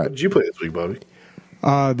 All right. What did you play this week, Bobby?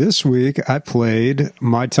 This week I played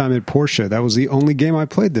My Time at Porsche. That was the only game I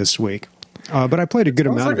played this week. But I played a good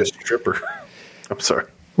amount like of a it. stripper. I'm sorry.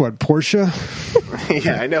 What, Porsche?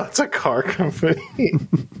 Yeah, I know it's a car company,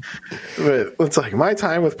 but it's like My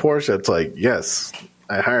Time with Porsche. It's like, yes,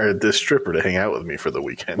 I hired this stripper to hang out with me for the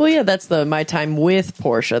weekend. Well, yeah, that's my time with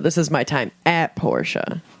Porsche. This is my time at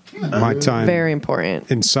Porsche. My time Very important.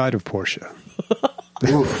 inside of Porsche.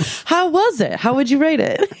 How was it? How would you rate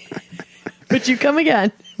it? Would you come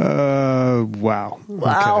again? Wow.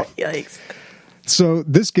 Wow. Okay. Yikes. So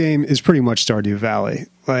this game is pretty much Stardew Valley.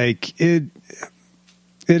 Like it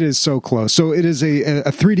is so close. So it is a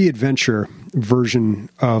 3D adventure version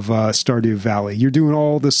of Stardew Valley. You're doing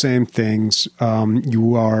all the same things.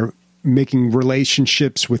 You are making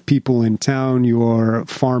relationships with people in town. You are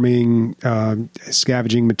farming,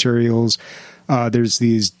 scavenging materials. There's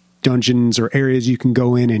these dungeons or areas you can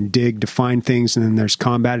go in and dig to find things, and then there's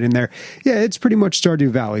combat in there. Yeah, it's pretty much Stardew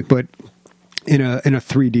Valley, but in a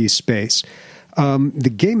 3D space.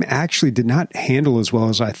 The game actually did not handle as well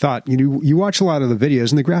as I thought. You watch a lot of the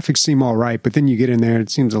videos, and the graphics seem all right, but then you get in there,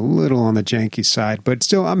 it seems a little on the janky side. But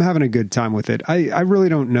still, I'm having a good time with it. I really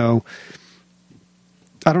don't know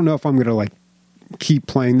I don't know if I'm going to like keep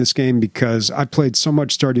playing this game because I played so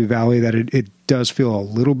much Stardew Valley that it does feel a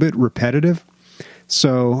little bit repetitive.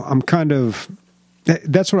 So I'm kind of,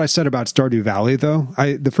 that's what I said about Stardew Valley though.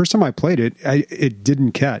 The first time I played it, it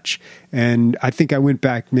didn't catch. And I think I went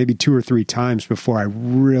back maybe 2 or 3 times before I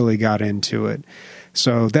really got into it.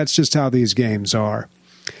 So that's just how these games are.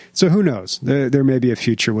 So who knows? There may be a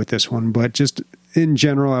future with this one, but just in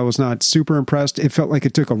general, I was not super impressed. It felt like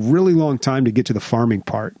it took a really long time to get to the farming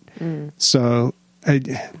part. So I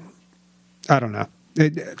don't know.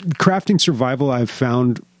 Crafting survival, I've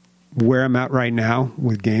found where I'm at right now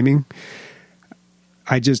with gaming.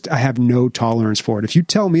 I have no tolerance for it. If you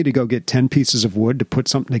tell me to go get 10 pieces of wood to put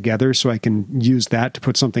something together so I can use that to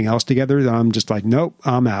put something else together, then I'm just like, nope,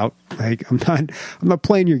 I'm out. Like I'm not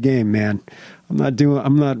playing your game, man.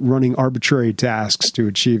 I'm not running arbitrary tasks to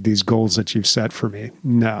achieve these goals that you've set for me.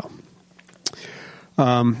 No.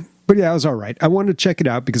 But yeah, it was all right. I wanted to check it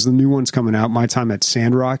out because the new one's coming out, My Time at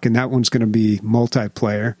Sandrock, and that one's going to be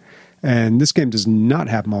multiplayer. And this game does not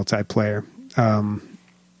have multiplayer.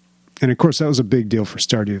 And of course, that was a big deal for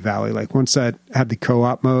Stardew Valley. Like once that had the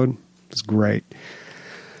co-op mode, it was great.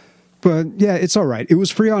 But yeah, it's all right. It was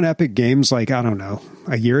free on Epic Games like, I don't know,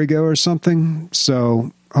 a year ago or something.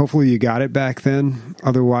 So hopefully you got it back then.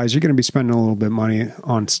 Otherwise, you're going to be spending a little bit of money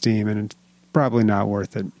on Steam, and it's probably not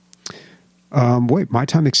worth it. Wait, My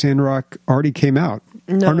Time at Sandrock already came out.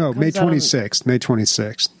 No, May 26th. May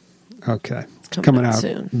 26th. Okay. Coming out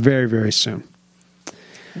soon. Very, very soon.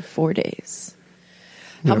 In 4 days.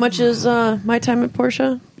 How much is My Time at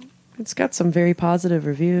Portia? It's got some very positive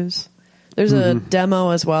reviews. There's a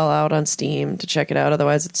demo as well out on Steam to check it out.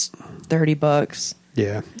 Otherwise, it's $30.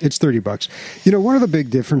 Yeah, it's $30. You know, one of the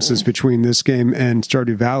big differences between this game and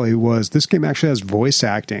Stardew Valley was this game actually has voice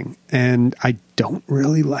acting, and I don't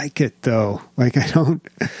really like it though. Like I don't.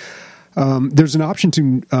 There's an option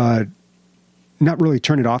to not really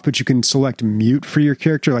turn it off, but you can select mute for your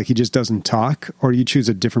character, like he just doesn't talk, or you choose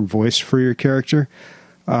a different voice for your character.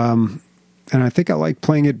 And I think I like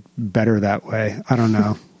playing it better that way. I don't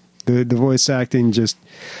know. The voice acting just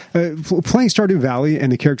playing Stardew Valley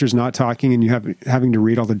and the character's not talking and you having to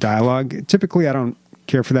read all the dialogue. Typically, I don't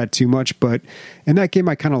care for that too much, but in that game,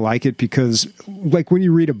 I kind of like it because, like when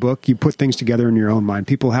you read a book, you put things together in your own mind.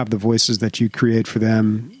 People have the voices that you create for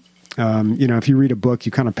them. You know, if you read a book,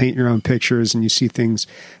 you kind of paint your own pictures and you see things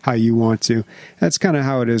how you want to. That's kind of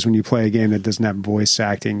how it is when you play a game that doesn't have voice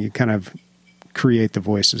acting. You kind of create the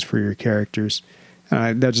voices for your characters.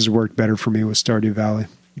 That just worked better for me with Stardew Valley.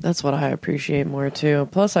 That's what I appreciate more too.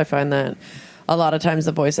 Plus, I find that a lot of times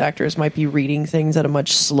the voice actors might be reading things at a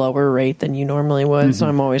much slower rate than you normally would. So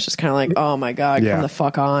I'm always just kind of like, oh my God, come the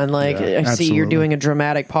fuck on. Like, I see you're doing a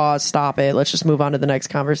dramatic pause. Stop it. Let's just move on to the next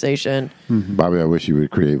conversation. Bobby, I wish you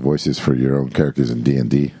would create voices for your own characters in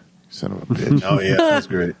D&D. Son of a bitch. Oh, yeah, that's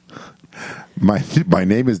great. My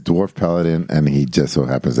name is Dwarf Paladin, and he just so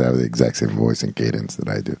happens to have the exact same voice and cadence that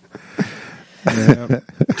I do. Yeah.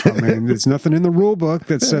 I mean, there's nothing in the rule book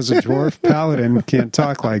that says a dwarf paladin can't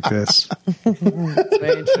talk like this. That's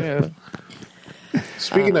very true.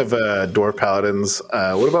 Speaking of dwarf paladins,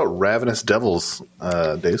 what about ravenous devils,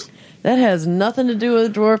 Days? That has nothing to do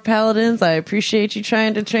with dwarf paladins. I appreciate you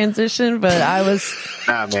trying to transition, but I was.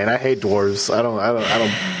 Man, I hate dwarves. I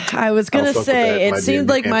don't. I was gonna say it seemed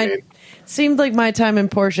like My Time in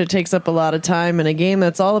Portia takes up a lot of time, and a game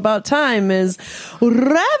that's all about time is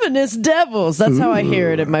Ravenous Devils. That's how I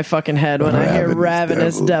hear it in my fucking head when I hear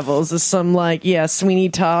Ravenous Devils. Is some like, Sweeney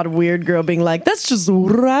Todd weird girl being like, that's just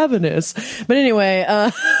ravenous. But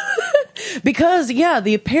anyway, because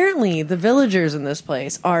apparently the villagers in this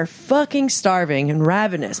place are fucking starving and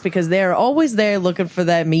ravenous because they're always there looking for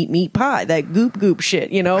that meat pie, that goop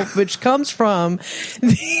shit, which comes from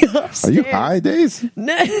the upstairs. Are you high, Days?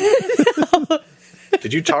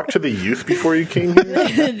 Did you talk to the youth before you came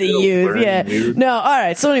here? The youth, yeah. No, all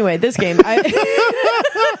right. So anyway, this game.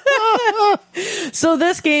 So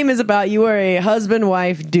this game is about you are a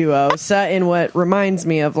husband-wife duo set in what reminds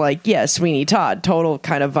me of Sweeney Todd, total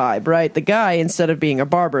kind of vibe, right? The guy, instead of being a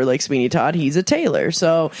barber like Sweeney Todd, he's a tailor.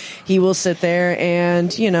 So he will sit there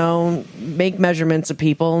and, make measurements of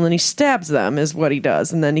people, and then he stabs them is what he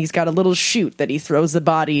does. And then he's got a little chute that he throws the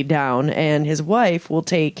body down, and his wife will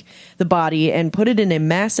take the body and put it in a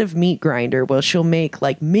massive meat grinder where she'll make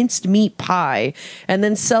minced meat pie and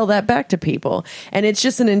then sell that back to people. And it's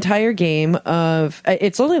just an entire $5 game of,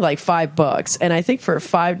 it's only like $5, and I think for a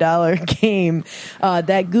 $5 game,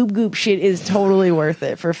 that Goop Goop shit is totally worth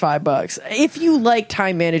it for $5 if you like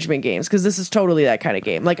time management games, because this is totally that kind of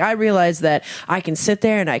game. Like, I realize that I can sit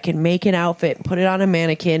there and I can make an outfit, put it on a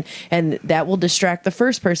mannequin, and that will distract the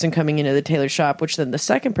first person coming into the tailor shop, which then the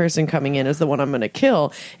second person coming in is the one I'm going to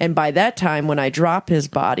kill. And by that time, when I drop his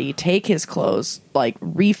body, take his clothes, like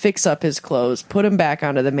refix up his clothes, put him back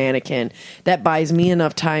onto the mannequin, that buys me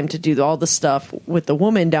enough time to do all the stuff with the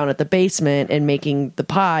woman down at the basement and making the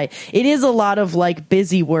pie. It is a lot of like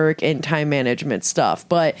busy work and time management stuff,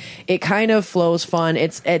 but it kind of flows fun.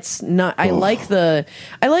 It's not, I like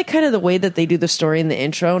kind of the way that they do the story in the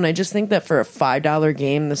intro, and I just think that for a $5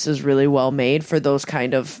 game, this is really well made for those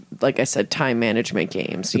kind of, like I said, time management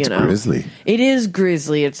games. It's grisly. It is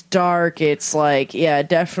grisly. It's dark. It's like, yeah,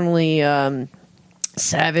 definitely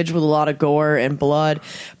savage with a lot of gore and blood,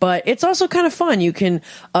 but it's also kind of fun. You can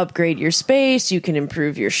upgrade your space, you can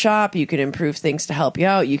improve your shop, you can improve things to help you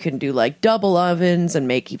out. You can do like double ovens and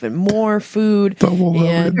make even more food. Double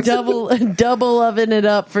oven it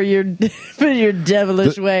up for your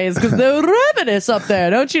devilish ways, because they're ravenous up there,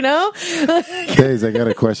 don't you know? Days, I got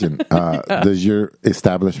a question. Does your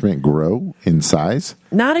establishment grow in size?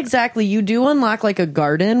 Not exactly. You do unlock like a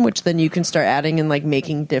garden, which then you can start adding and like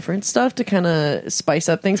making different stuff to kind of spice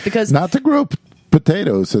up things, because not to grow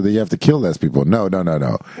potatoes so that you have to kill less people. No.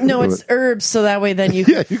 No, it's herbs, so that way then you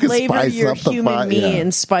can, you can flavor your human pie, meat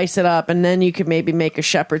and spice it up, and then you could maybe make a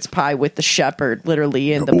shepherd's pie with the shepherd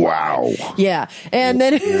literally in the wow. pie. Yeah, and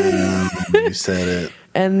then you said it.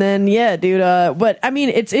 And then, yeah, dude, but I mean,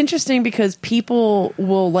 it's interesting because people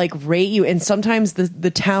will like rate you, and sometimes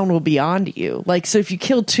the town will be onto you. Like, so if you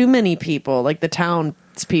kill too many people, like the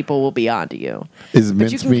townspeople will be onto you. Is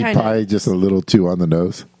mincemeat pie just a little too on the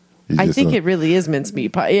nose? I think it really is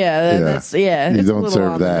mincemeat pie. Yeah, that's You it's don't a little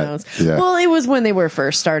serve on that. the nose. Yeah. Well, it was when they were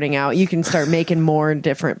first starting out. You can start making more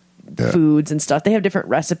different foods and stuff. They have different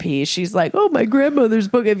recipes. She's like, oh, my grandmother's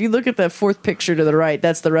book. If you look at that fourth picture to the right,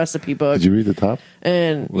 that's the recipe book. Did you read the top?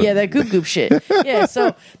 And yeah, that Goop Goop shit. Yeah,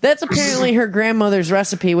 so that's apparently her grandmother's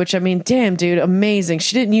recipe, which, I mean, damn, dude, amazing.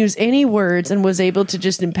 She didn't use any words and was able to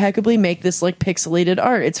just impeccably make this like pixelated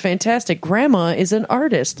art. It's fantastic. Grandma is an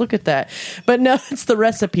artist. Look at that. But no, it's the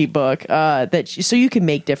recipe book so you can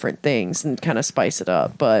make different things and kind of spice it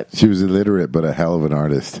up. But she was illiterate, but a hell of an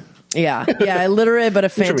artist. Yeah, illiterate, but a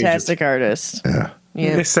fantastic artist. Yeah.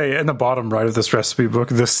 They say in the bottom right of this recipe book,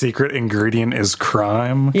 the secret ingredient is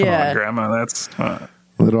crime. Come on, Grandma, that's...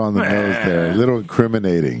 A little on the nose there. A little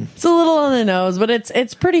incriminating. It's a little on the nose, but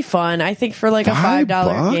it's pretty fun. I think for like a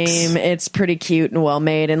 $5 game, it's pretty cute and well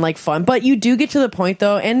made and like fun. But you do get to the point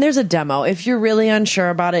though, and there's a demo. If you're really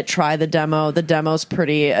unsure about it, try the demo. The demo's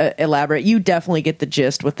pretty elaborate. You definitely get the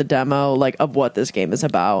gist with the demo, like of what this game is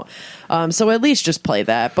about. So at least just play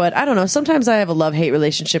that. But I don't know. Sometimes I have a love-hate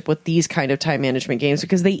relationship with these kind of time management games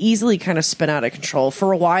because they easily kind of spin out of control.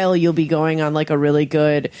 For a while, you'll be going on like a really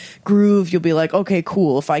good groove. You'll be like, okay,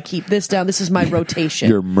 cool. If I keep this down, this is my rotation.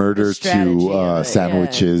 Your murder to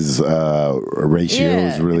sandwiches ratio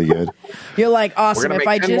is really good. You're like, awesome. We're gonna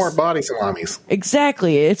make 10 more body salamis.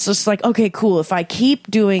 Exactly. It's just like, okay, cool. If I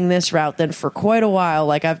keep doing this route, then for quite a while,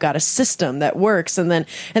 like I've got a system that works, and then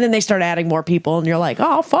they start adding more people, and you're like,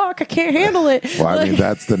 oh fuck, I can't handle it. Well, I mean,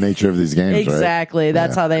 that's the nature of these games, exactly. Right?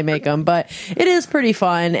 That's how they make them. But it is pretty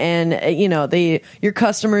fun, and you know, your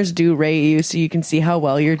customers do rate you, so you can see how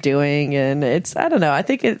well you're doing, and I don't know. I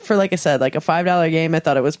think for like I said, like a $5 game, I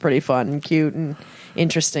thought it was pretty fun and cute and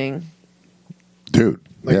interesting. Dude.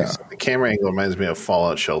 The camera angle reminds me of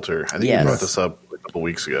Fallout Shelter. I think you brought this up a couple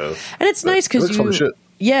weeks ago. And it's nice because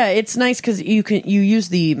it's nice because you use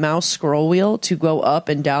the mouse scroll wheel to go up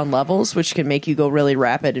and down levels, which can make you go really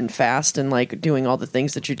rapid and fast and like doing all the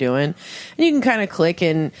things that you're doing. And you can kind of click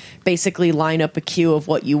and basically line up a queue of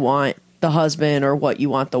what you want the husband or what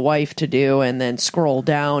you want the wife to do, and then scroll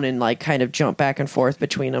down and like kind of jump back and forth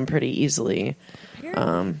between them pretty easily.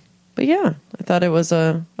 But yeah, I thought it was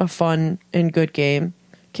a fun and good game.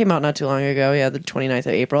 Came out not too long ago, the 29th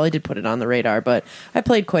of April. I did put it on the radar, but I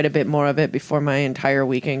played quite a bit more of it before my entire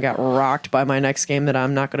weekend got rocked by my next game that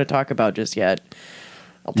I'm not going to talk about just yet.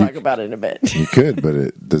 I'll talk about it in a bit. You could, but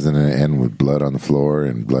it doesn't end with blood on the floor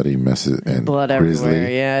and bloody messes and blood grisly.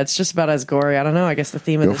 everywhere. Yeah, it's just about as gory. I don't know. I guess the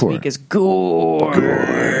theme of this week is gore.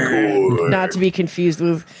 Not to be confused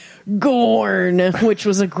with Gorn, which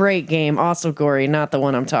was a great game. Also gory, not the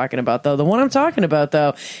one I'm talking about, though. The one I'm talking about,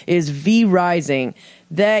 though, is V Rising.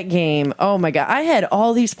 That game, oh my God. I had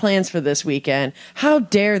all these plans for this weekend. How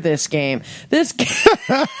dare this game?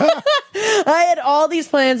 I had all these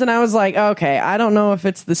plans, and I was like, okay, I don't know if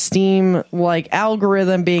it's the Steam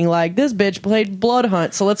algorithm being like, this bitch played Blood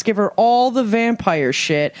Hunt, so let's give her all the vampire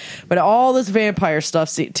shit. But all this vampire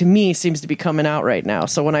stuff, to me, seems to be coming out right now.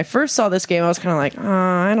 So when I first saw this game, I was kind of like,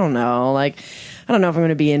 I don't know. I don't know if I'm going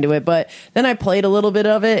to be into it. But then I played a little bit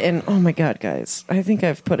of it, and oh my God, guys, I think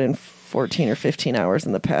I've put in 14 or 15 hours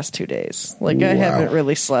in the past 2 days. I haven't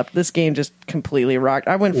really slept. This game just completely rocked.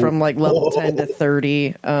 I went from level 10 to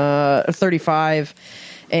 30, 35.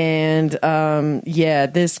 And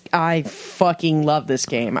I fucking love this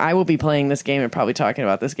game. I will be playing this game and probably talking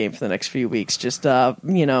about this game for the next few weeks. Just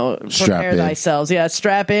prepare thyself. Yeah,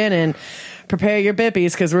 strap in and prepare your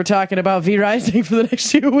bippies, because we're talking about V Rising for the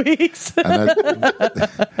next few weeks. Not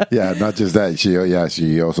just that.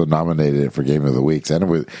 She also nominated it for Game of the Week,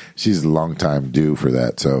 and she's a long time due for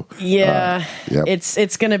that. So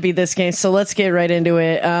it's going to be this game. So let's get right into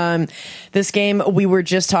it. This game we were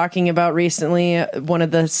just talking about recently. One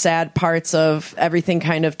of the sad parts of everything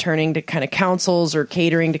kind of turning to kind of consoles or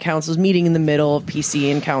catering to consoles, meeting in the middle of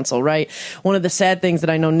PC and console, right? One of the sad things that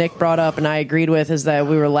I know Nick brought up and I agreed with is that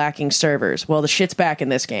we were lacking servers. Well, the shit's back in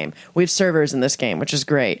this game. We have servers in this game, which is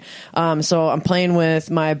great. So I'm playing with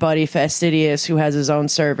my buddy Fastidious, who has his own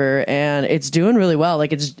server, and it's doing really well.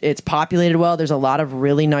 It's populated well. There's a lot of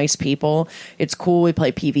really nice people. It's cool. We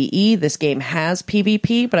play PvE. This game has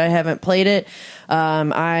PvP, but I haven't played it.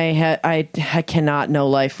 I cannot know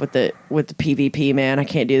life with the PvP, man. I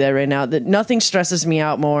can't do that right now. Nothing stresses me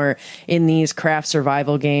out more in these craft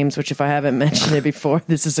survival games, which, if I haven't mentioned it before,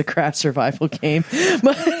 this is a craft survival game.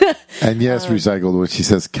 And yes, Recycled, when she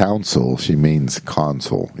says council, she means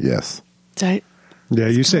console. Yes. Yeah,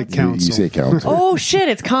 you say council. You say council. Oh, shit,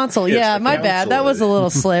 it's console. Yeah, my bad. That was a little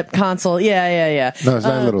slip. Console. Yeah. No, it's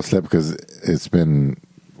not a little slip, because it's been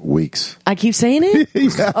weeks. I keep saying it?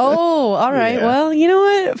 Yeah. Oh, all right. Yeah. Well, you know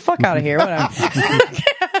what? Fuck out of here. Whatever.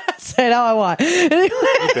 Say it how I want. Anyway.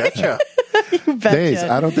 You betcha. You betcha. Days,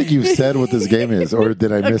 I don't think you've said what this game is, or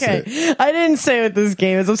did I miss it? I didn't say what this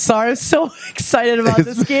game is. I'm sorry. I'm so excited about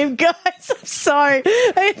this game, guys. I'm sorry.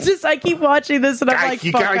 I keep watching this and I'm like,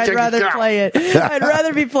 fuck, I'd rather play it. I'd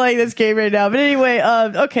rather be playing this game right now. But anyway,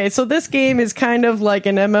 okay, so this game is kind of like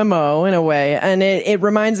an MMO in a way, and it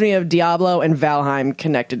reminds me of Diablo and Valheim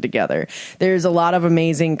connected together. There's a lot of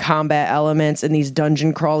amazing combat elements in these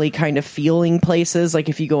dungeon crawly kind of feeling places. Like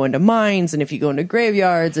if you go into mines and if you go into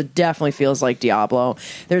graveyards, it definitely feels like Diablo.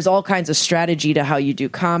 There's all kinds of strategy to how you do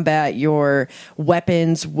combat. Your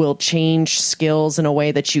weapons will change skills in a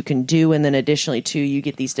way that you can do, and then additionally too, you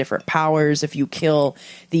get these different powers. If you kill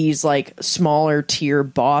these smaller tier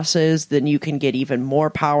bosses, then you can get even more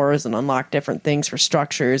powers and unlock different things for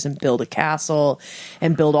structures and build a castle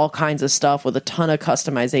and build all kinds of stuff with a ton of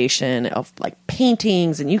customization of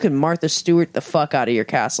paintings, and you can Martha Stewart the fuck out of your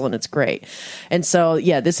castle, and it's great. And so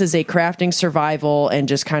this is a crafting survival and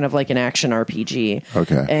just kind of like an action RPG.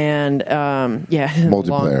 Okay. And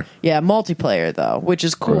multiplayer. Multiplayer though, which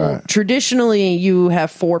is cool. Right. Traditionally, you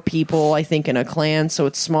have 4 people, I think, in a clan, so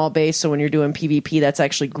it's small base. So when you're doing PvP, that's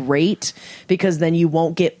actually great, because then you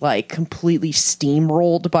won't get completely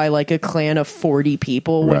steamrolled by a clan of 40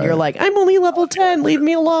 people when you're like, I'm only level 10, leave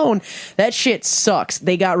me alone. That shit sucks.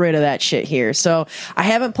 They got rid of that shit here. So I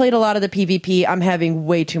haven't played a lot of the PvP. I'm having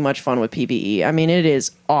way too much fun with PvE. I mean, it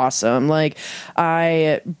is awesome.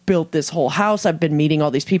 I built this whole house. I've been meeting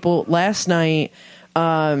all these people. Last night,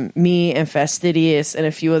 me and Fastidious and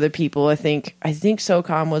a few other people, I think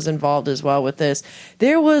SOCOM was involved as well with this.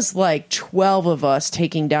 There was 12 of us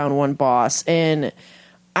taking down one boss, and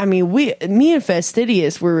I mean, me and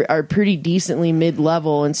Fastidious are pretty decently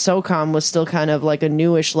mid-level, and SOCOM was still kind of a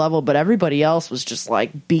newish level, but everybody else was just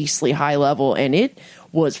beastly high level, and it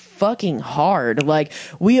was fucking hard.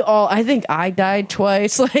 I think I died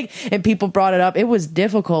twice, and people brought it up. It was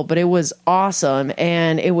difficult, but it was awesome,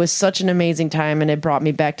 and it was such an amazing time, and it brought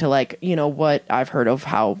me back to what I've heard of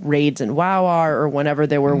how raids and WoW are, or whenever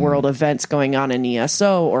there were world events going on in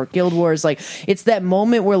ESO or Guild Wars. It's that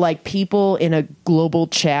moment where people in a global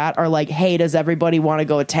chat are like, hey, does everybody want to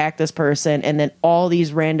go attack this person? And then all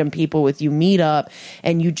these random people with you meet up,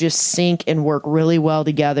 and you just sync and work really well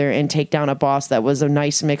together and take down a boss that was a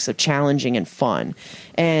nice mix of challenging and fun.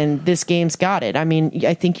 And this game's got it. I mean,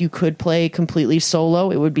 I think you could play completely solo.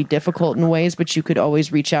 It would be difficult in ways, but you could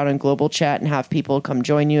always reach out in global chat and have people come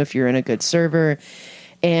join you if you're in a good server.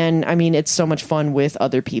 And I mean, it's so much fun with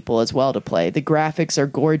other people as well to play. The graphics are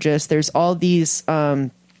gorgeous. There's all these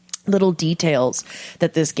little details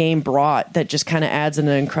that this game brought that just kind of adds an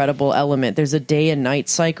incredible element. There's a day and night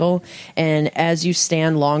cycle, and as you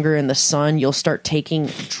stand longer in the sun, you'll start taking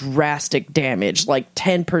drastic damage, like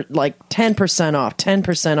 10% off,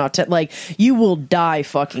 10% off. Like, you will die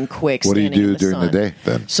fucking quick. What do you standing in do the during sun. the day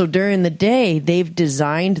then? So during the day, they've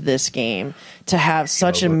designed this game to have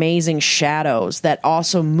such amazing shadows that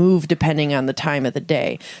also move depending on the time of the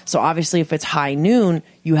day. So obviously, if it's high noon,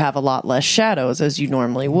 you have a lot less shadows as you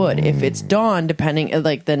normally would. If it's dawn, depending,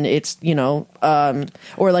 like, then it's,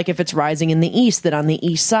 or like if it's rising in the east, then on the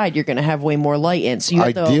east side, you're going to have way more light in. So you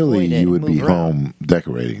have Ideally, to avoid it you would and be move around. home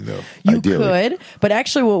decorating, though. You Ideally. could, but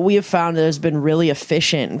actually what we have found that has been really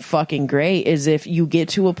efficient and fucking great is if you get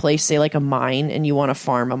to a place, say like a mine, and you want to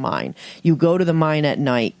farm a mine. You go to the mine at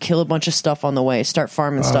night, kill a bunch of stuff on the way, start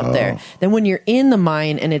farming stuff there. Then when you're in the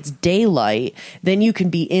mine and it's daylight, then you can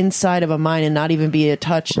be inside of a mine and not even be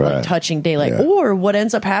touching daylight. Yeah. Or what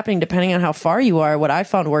ends up happening, depending on how far you are, what I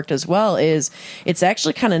found worked as well is it's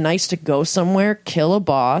actually kind of nice to go somewhere, kill a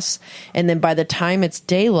boss, and then by the time it's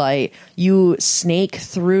daylight, you snake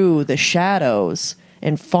through the shadows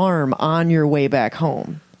and farm on your way back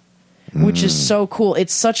home, which is so cool.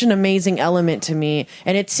 It's such an amazing element to me,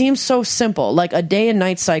 and it seems so simple. Like, a day and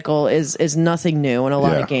night cycle is nothing new in a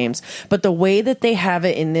lot of games, but the way that they have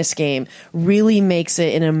it in this game really makes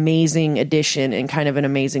it an amazing addition and kind of an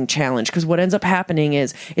amazing challenge, because what ends up happening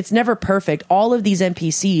is it's never perfect. All of these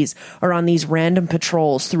NPCs are on these random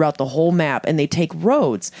patrols throughout the whole map, and they take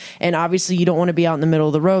roads, and obviously you don't want to be out in the middle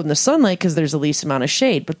of the road in the sunlight because there's the least amount of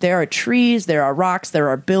shade, but there are trees, there are rocks, there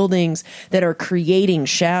are buildings that are creating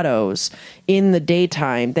shadows in the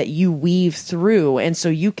daytime that you weave through, and so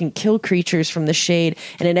you can kill creatures from the shade,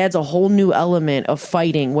 and it adds a whole new element of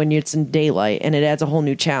fighting when it's in daylight, and it adds a whole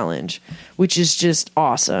new challenge, which is just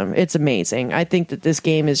awesome. It's amazing. I think that this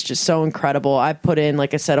game is just so incredible. I put in,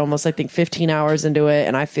 like I said, almost 15 hours into it,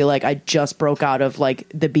 and I feel like I just broke out of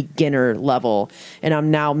like the beginner level, and I'm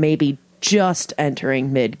now maybe just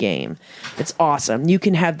entering mid-game. It's awesome. You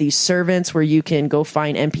can have these servants where you can go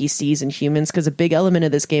find NPCs and humans, because a big element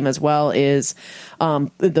of this game as well is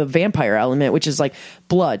the vampire element, which is like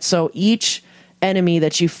blood. So each enemy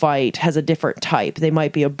that you fight has a different type. They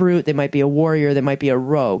might be a brute, they might be a warrior, they might be a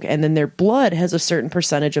rogue, and then their blood has a certain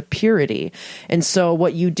percentage of purity. And so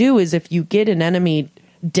what you do is, if you get an enemy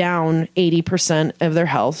down 80% of their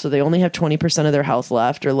health, so they only have 20% of their health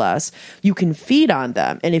left or less, you can feed on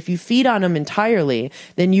them. And if you feed on them entirely,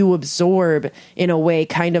 then you absorb, in a way,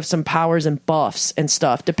 kind of some powers and buffs and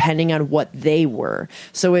stuff, depending on what they were.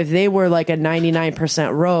 So if they were like a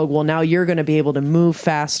 99% rogue, well, now you're going to be able to move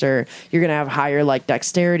faster. You're going to have higher like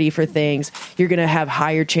dexterity for things. You're going to have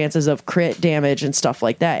higher chances of crit damage and stuff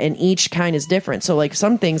like that. And each kind is different. So like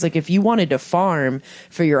some things, like if you wanted to farm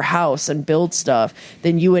for your house and build stuff,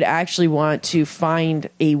 then you would actually want to find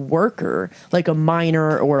a worker, like a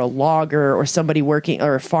miner or a logger or somebody working,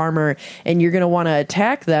 or a farmer, and you're going to want to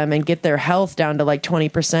attack them and get their health down to like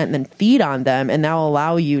 20% and then feed on them, and that'll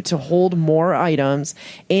allow you to hold more items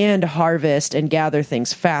and harvest and gather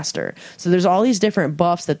things faster. So there's all these different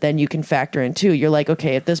buffs that then you can factor in too. You're like,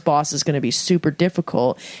 okay, if this boss is going to be super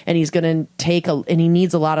difficult and he's going to and he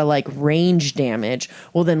needs a lot of like range damage,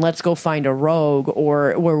 well then let's go find a rogue,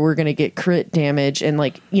 or where we're going to get crit damage and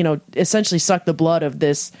like, essentially suck the blood of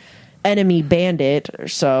this enemy bandit or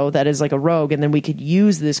so that is like a rogue, and then we could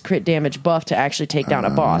use this crit damage buff to actually take down a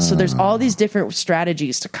boss. So there's all these different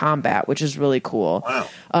strategies to combat, which is really cool.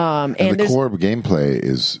 Wow. And the core gameplay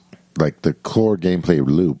is like the core gameplay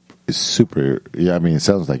loop is super. Yeah, I mean, it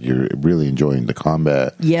sounds like you're really enjoying the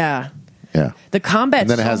combat. Yeah. Yeah. The combat, and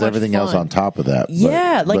then it has everything else on top of that.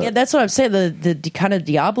 Yeah, that's what I'm saying. The kind of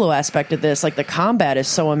Diablo aspect of this, like the combat, is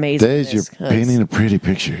so amazing. Dez, you're painting a pretty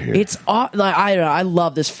picture here. It's like, I don't know. I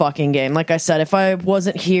love this fucking game. Like I said, if I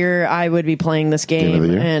wasn't here, I would be playing this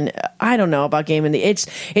game. And I don't know about Game of the It's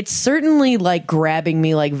certainly like grabbing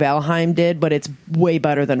me like Valheim did, but it's way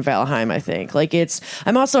better than Valheim, I think. Like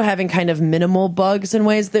I'm also having kind of minimal bugs in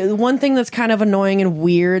ways. The one thing that's kind of annoying and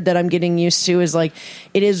weird that I'm getting used to is like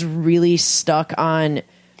it is really stuck on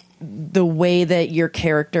the way that your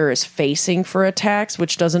character is facing for attacks,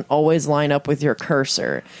 which doesn't always line up with your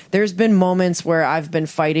cursor. There's been moments where I've been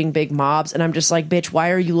fighting big mobs and I'm just like, bitch,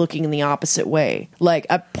 why are you looking in the opposite way? Like,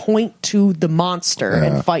 I point to the monster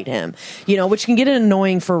and fight him, which can get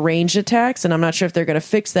annoying for ranged attacks, and I'm not sure if they're going to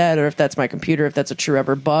fix that or if that's my computer, if that's a true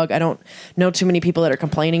ever bug. I don't know too many people that are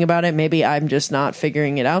complaining about it. Maybe I'm just not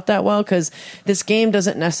figuring it out that well, because this game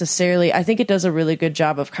doesn't necessarily, I think it does a really good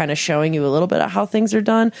job of kind of showing you a little bit of how things are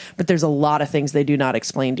done, but there's a lot of things they do not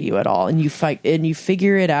explain to you at all, and you fight and you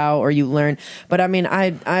figure it out or you learn. But I mean,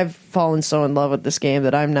 I've fallen so in love with this game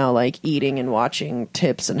that I'm now like eating and watching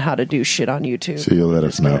tips and how to do shit on YouTube. So you'll let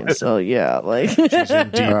us know. So yeah, like All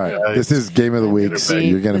right, this is Game of the Week. So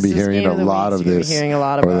you're going to be hearing a lot of this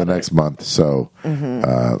over the next month. So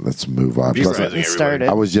let's move on. Plus, getting started.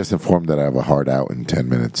 I was just informed that I have a hard out in 10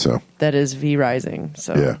 minutes. So that is V Rising.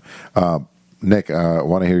 So yeah, Nick, I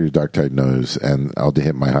want to hear your Dark Tide news, and I'll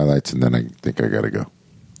hit my highlights, and then I think I got to go.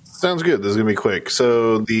 Sounds good. This is going to be quick.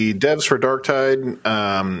 So the devs for Dark Tide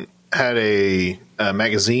had a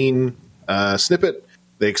magazine snippet.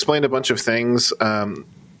 They explained a bunch of things.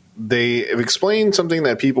 They explained something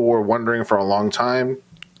that people were wondering for a long time,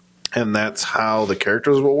 and that's how the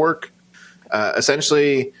characters will work.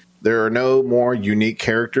 Essentially, there are no more unique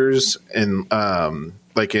characters in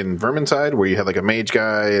like in Vermintide, where you had like a mage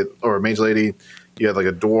guy or a mage lady, you had like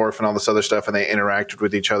a dwarf and all this other stuff, and they interacted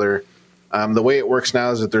with each other. The way it works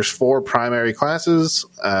now is that there's 4 primary classes.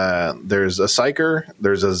 There's a psyker,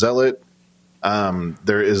 there's a zealot,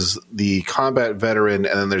 there is the combat veteran,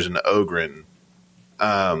 and then there's an ogryn.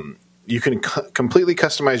 You can completely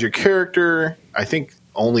customize your character. I think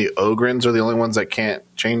only ogryns are the only ones that can't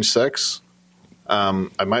change sex.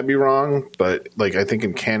 I might be wrong, but like I think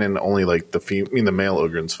in canon only like the male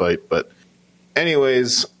ogryns fight. But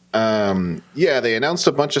anyways, they announced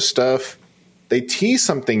a bunch of stuff. They teased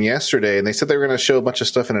something yesterday, and they said they were going to show a bunch of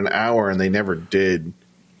stuff in an hour, and they never did.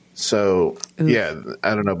 So, yeah,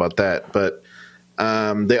 I don't know about that. But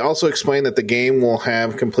they also explained that the game will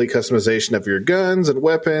have complete customization of your guns and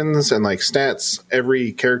weapons and, like, stats.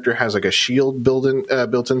 Every character has, like, a shield built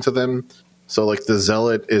into them. So, like, the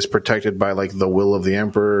Zealot is protected by, like, the will of the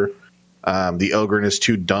Emperor. The Ogryn is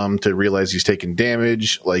too dumb to realize he's taking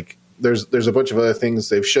damage. Like, there's a bunch of other things.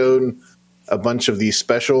 They've shown a bunch of these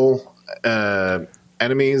special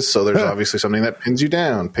enemies, so there's obviously something that pins you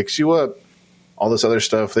down, picks you up, all this other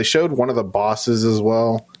stuff. They showed one of the bosses as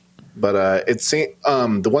well, but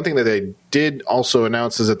the one thing that they did also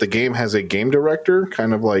announce is that the game has a game director,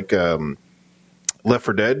 kind of like Left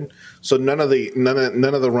 4 Dead. So none of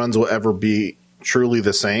the runs will ever be truly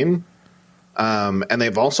the same, and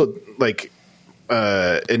they've also like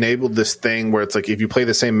enabled this thing where it's like if you play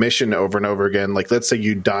the same mission over and over again, like let's say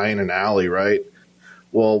you die in an alley, right?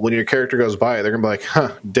 Well, when your character goes by, they're gonna be like,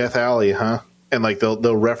 "Huh, Death Alley, huh?" And like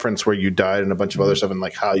they'll reference where you died and a bunch of other stuff and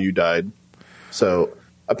like how you died. So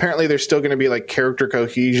apparently, there's still going to be like character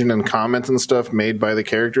cohesion and comments and stuff made by the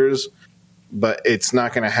characters, but it's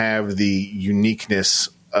not going to have the uniqueness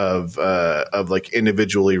of like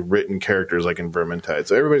individually written characters like in Vermintide.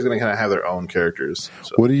 So everybody's going to kind of have their own characters.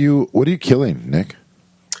 So. What are you killing, Nick?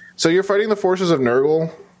 So you're fighting the forces of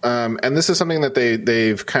Nurgle. And this is something that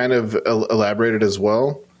they've kind of elaborated as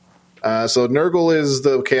well. So Nurgle is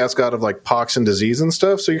the chaos god of like pox and disease and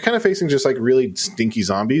stuff. So you're kind of facing just like really stinky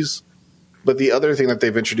zombies. But the other thing that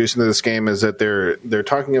they've introduced into this game is that they're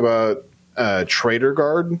talking about traitor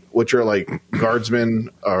guard, which are like guardsmen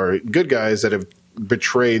or good guys that have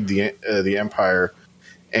betrayed the Empire,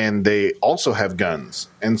 and they also have guns.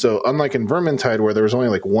 And so unlike in Vermintide, where there was only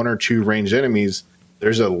like 1 or 2 ranged enemies,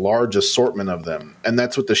 there's a large assortment of them. And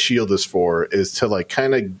that's what the shield is for, is to like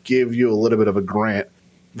kind of give you a little bit of a grant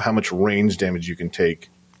of how much range damage you can take.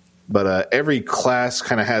 But every class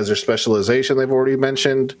kind of has their specialization they've already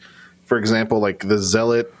mentioned. For example, like the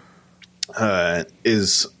Zealot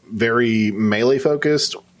is very melee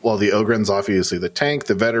focused, while the Ogryn's obviously the tank.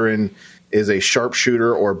 The Veteran is a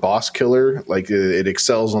sharpshooter or boss killer. Like it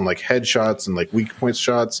excels on like headshots and like weak point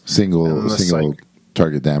shots. Single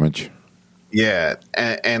target damage. Yeah,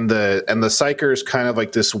 and the Psyker is kind of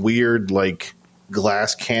like this weird like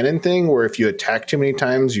glass cannon thing where if you attack too many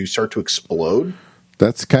times, you start to explode.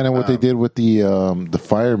 That's kind of what they did with the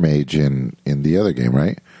Fire Mage in the other game,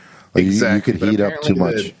 right? Like exactly. You could heat up too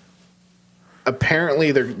much.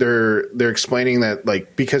 Apparently, they're explaining that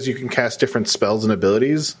like because you can cast different spells and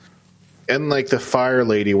abilities, and like the Fire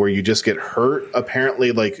Lady where you just get hurt.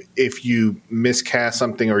 Apparently, like if you miscast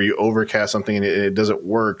something or you overcast something and it doesn't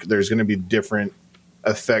work, there's going to be different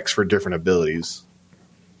effects for different abilities.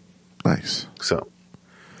 Nice. So,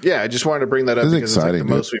 yeah, I just wanted to bring that up because exciting, it's like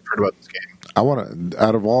the most we've heard about this game. I want to,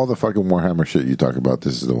 out of all the fucking Warhammer shit you talk about,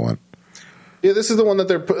 this is the one. Yeah, this is the one that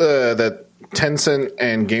that Tencent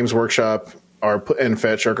and Games Workshop and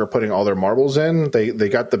Fatshark are putting all their marbles in. They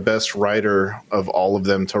got the best writer of all of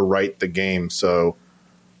them to write the game. So,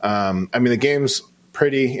 I mean, the game's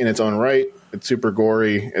pretty in its own right. It's super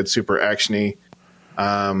gory. It's super actiony.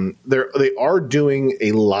 They are doing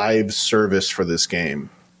a live service for this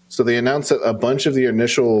game. So they announced that a bunch of the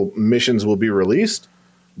initial missions will be released,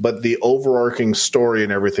 but the overarching story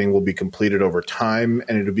and everything will be completed over time,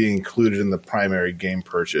 and it'll be included in the primary game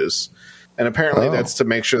purchase. And apparently that's to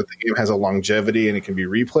make sure that the game has a longevity and it can be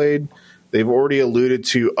replayed. They've already alluded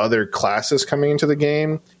to other classes coming into the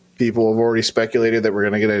game. People have already speculated that we're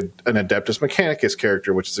going to get an Adeptus Mechanicus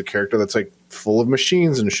character, which is a character that's like full of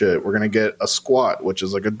machines and shit. We're going to get a Squat, which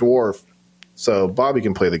is like a dwarf. So Bobby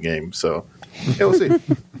can play the game. So yeah, we'll see.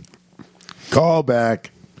 Call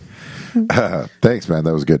back. Thanks, man.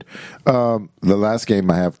 That was good. The last game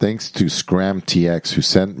I have, thanks to Scram TX who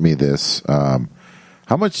sent me this.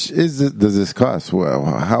 How much does this cost? Well,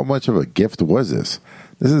 how much of a gift was this?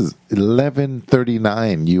 This is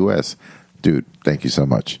 $11.39 US. Dude, thank you so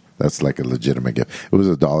much. That's like a legitimate gift. If it was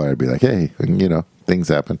 $1, I'd be like, hey, things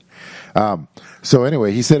happen. So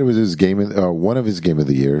anyway, he said it was his one of his game of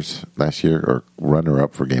the years last year, or runner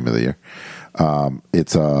up for game of the year.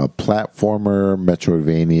 It's a platformer,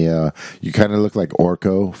 Metroidvania. You kind of look like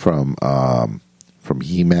Orko from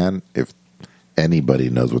He-Man, if anybody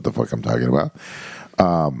knows what the fuck I'm talking about.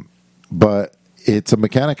 But it's a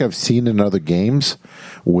mechanic I've seen in other games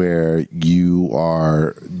where you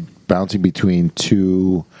are bouncing between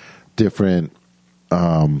two different,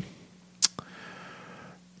 what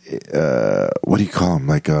do you call them?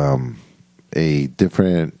 Like a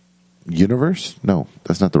different universe? No,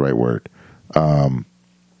 that's not the right word.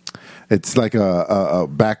 It's like a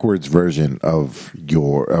backwards version of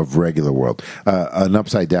regular world, an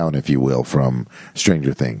upside down, if you will, from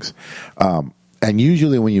Stranger Things. And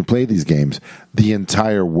usually when you play these games, the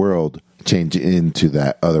entire world changes into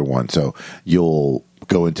that other one. So you'll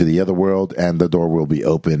go into the other world and the door will be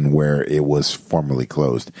open where it was formerly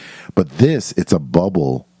closed. But it's a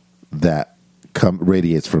bubble that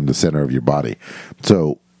radiates from the center of your body.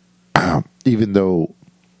 So even though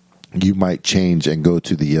you might change and go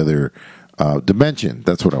to the other dimension,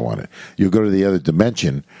 that's what I wanted. You'll go to the other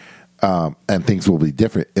dimension and things will be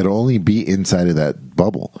different. It'll only be inside of that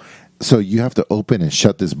bubble. So you have to open and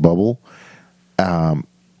shut this bubble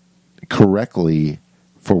correctly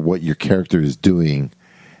for what your character is doing,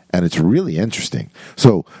 and it's really interesting.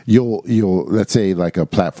 So you'll let's say like a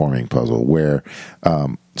platforming puzzle where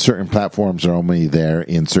certain platforms are only there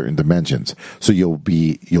in certain dimensions. So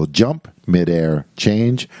you'll jump midair,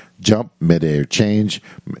 change, jump midair, change,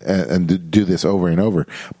 and do this over and over.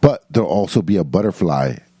 But there'll also be a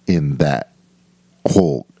butterfly in that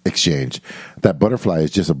whole exchange. That butterfly is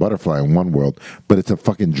just a butterfly in one world, but it's a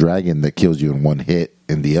fucking dragon that kills you in one hit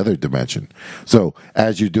in the other dimension. So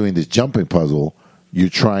as you're doing this jumping puzzle, you're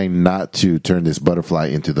trying not to turn this butterfly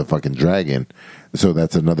into the fucking dragon. So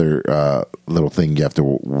that's another little thing you have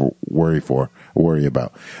to worry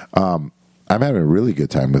about. I'm having a really good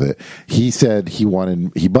time with it. He said he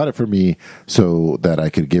bought it for me so that I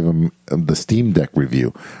could give him the Steam Deck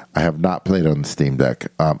review. I have not played on the Steam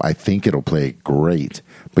Deck. I think it'll play great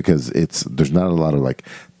because there's not a lot of like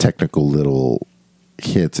technical little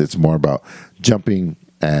hits. It's more about jumping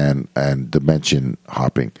and dimension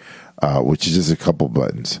hopping, which is just a couple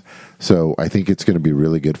buttons. So I think it's going to be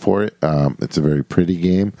really good for it. It's a very pretty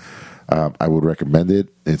game. I would recommend it.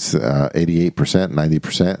 It's 88%,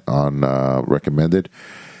 90% on recommended.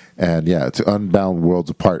 And yeah, it's Unbound Worlds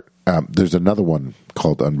Apart. There's another one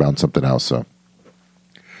called Unbound something else. So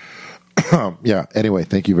yeah, anyway,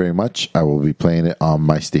 thank you very much. I will be playing it on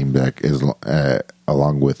my Steam Deck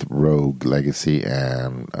along with Rogue Legacy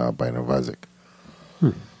and Binding of Isaac.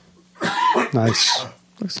 Nice.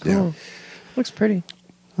 Looks cool. Yeah. Looks pretty.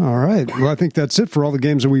 All right. Well, I think that's it for all the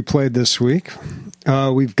games that we played this week.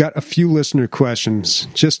 We've got a few listener questions,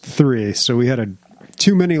 just 3. So we had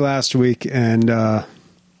too many last week and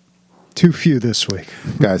too few this week.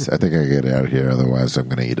 Guys, I think I get out of here. Otherwise, I'm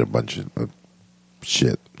going to eat a bunch of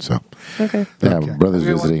shit. So, Okay. yeah, Okay. brothers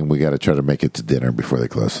visiting. We got to try to make it to dinner before they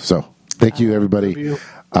close. So, thank you, everybody.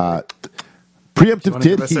 Preemptive wanna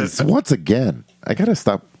give us titties once again. I got to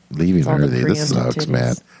stop leaving All the early. This preemptive sucks, titties.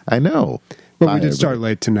 man. I know. But Bye, we did start everybody.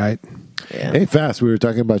 late tonight. Yeah. Hey, Fast. We were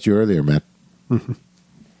talking about you earlier, man.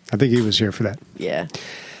 I think he was here for that. Yeah.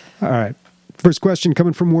 All right. First question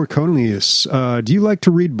coming from Warconius. Do you like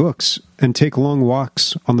to read books and take long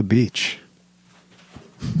walks on the beach?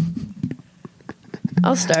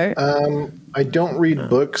 I'll start. I don't read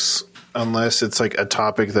books unless it's like a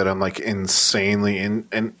topic that I'm like insanely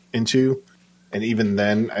into, and even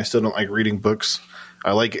then, I still don't like reading books.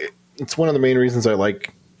 It's one of the main reasons I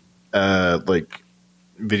like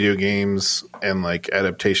video games and like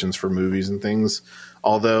adaptations for movies and things.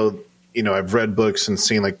 Although, I've read books and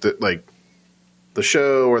seen like the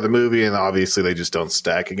show or the movie, and obviously they just don't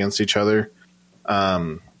stack against each other.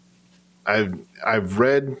 I've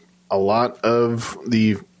read a lot of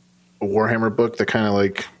the Warhammer book that kind of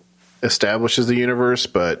like establishes the universe,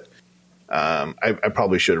 but I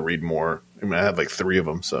probably should read more. I mean, I have like 3 of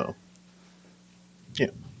them, so yeah.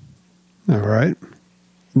 All right.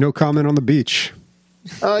 No comment on the beach.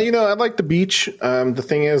 I like the beach. The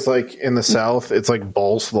thing is, like in the South, it's like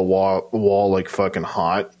balls to the wall, like fucking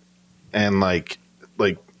hot, and like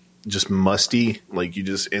just musty. Like you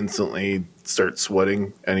just instantly start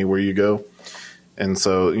sweating anywhere you go. And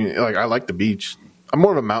so, like, I like the beach. I'm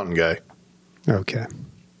more of a mountain guy. Okay.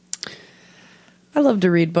 I love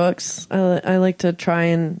to read books. I like to try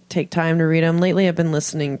and take time to read them. Lately, I've been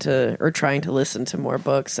trying to listen to more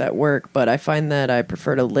books at work, but I find that I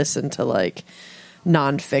prefer to listen to, like,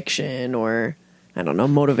 nonfiction or, I don't know,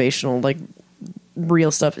 motivational, like,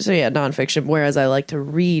 real stuff. So, yeah, nonfiction, whereas I like to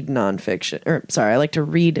read I like to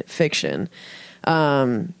read fiction.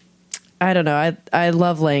 I don't know. I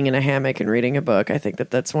love laying in a hammock and reading a book. I think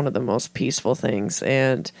that's one of the most peaceful things.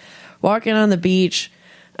 And walking on the beach,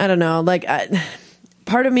 I don't know. Like,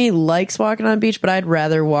 part of me likes walking on the beach, but I'd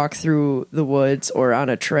rather walk through the woods or on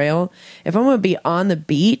a trail. If I'm going to be on the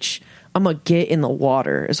beach, I'm going to get in the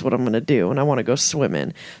water is what I'm going to do, and I want to go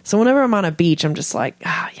swimming. So whenever I'm on a beach, I'm just like,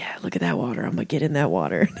 yeah, look at that water. I'm going to get in that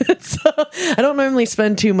water. So I don't normally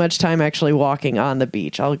spend too much time actually walking on the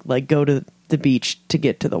beach. I'll, like, go to the beach to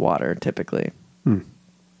get to the water, typically.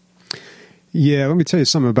 Yeah, let me tell you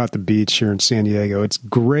something about the beach here in San Diego. It's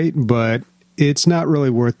great, but it's not really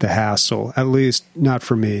worth the hassle, at least not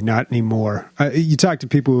for me, not anymore. You talk to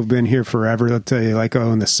people who've been here forever, they'll tell you, like,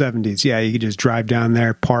 in the 70s, yeah, you could just drive down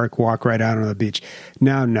there, park, walk right out on the beach.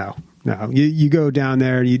 Now, no. You go down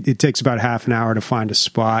there, it takes about half an hour to find a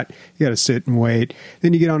spot. You got to sit and wait.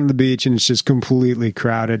 Then you get onto the beach, and it's just completely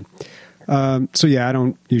crowded. So, yeah, I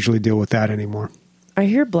don't usually deal with that anymore. I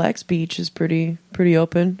hear Black's Beach is pretty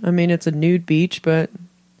open. I mean, it's a nude beach, but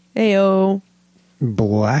hey-oh.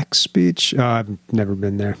 Black's Beach? I've never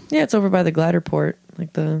been there. Yeah, it's over by the glider port.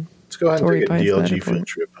 Like the Let's go ahead and take a Torrey Pines DLG glider field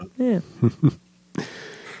trip. Yeah.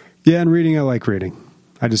 Yeah, and reading, I like reading.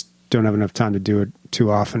 I just don't have enough time to do it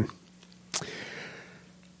too often.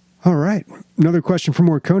 All right. Another question from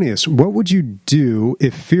Orconius. What would you do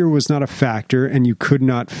if fear was not a factor and you could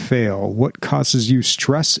not fail? What causes you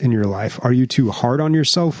stress in your life? Are you too hard on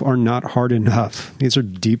yourself or not hard enough? These are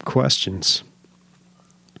deep questions.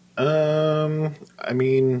 I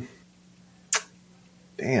mean,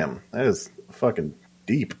 damn, that is fucking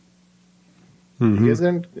deep. You guys got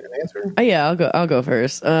an answer? Yeah, I'll go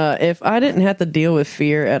first. If I didn't have to deal with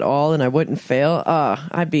fear at all and I wouldn't fail,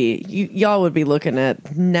 y'all would be looking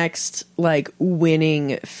at next, like,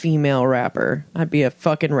 winning female rapper. I'd be a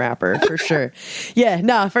fucking rapper for sure. Yeah,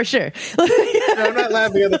 nah, for sure. No, I'm not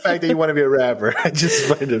laughing at the fact that you want to be a rapper. I just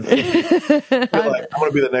find it like, I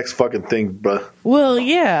want to be the next fucking thing, bro. Well,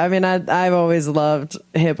 yeah. I mean, I've always loved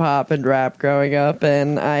hip hop and rap growing up,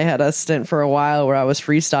 and I had a stint for a while where I was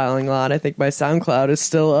freestyling a lot. I think my SoundCloud is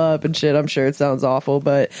still up and shit. I'm sure it sounds awful,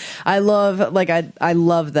 but I love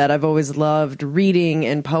that. I've always loved reading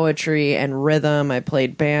and poetry and rhythm. I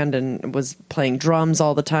played band and was playing drums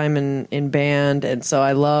all the time in band, and so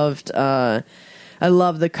I love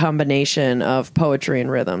the combination of poetry and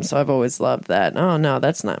rhythm. So I've always loved that. Oh no,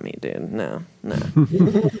 that's not me, dude. No.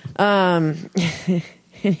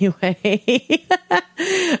 Anyway,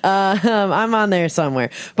 I'm on there somewhere,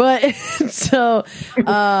 but so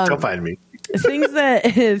Don't find me. things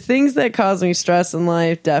that cause me stress in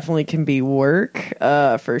life definitely can be work,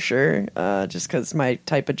 for sure. Just because my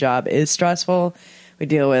type of job is stressful. We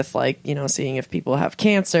deal with, like, seeing if people have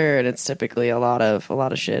cancer, and it's typically a lot of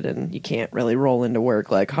shit, and you can't really roll into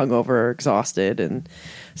work like hungover or exhausted, and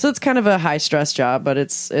so it's kind of a high stress job, but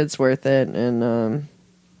it's worth it. And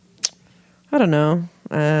I don't know,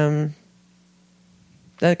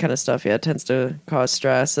 that kind of stuff, yeah, tends to cause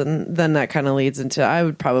stress, and then that kind of leads into, I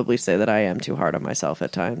would probably say that I am too hard on myself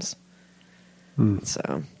at times.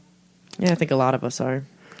 So, yeah, I think a lot of us are.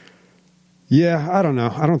 Yeah, I don't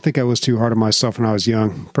know. I don't think I was too hard on myself when I was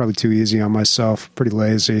young. Probably too easy on myself. Pretty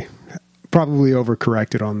lazy. Probably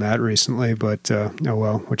overcorrected on that recently, but oh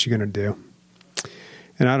well, what you going to do?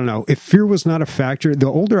 And I don't know. If fear was not a factor,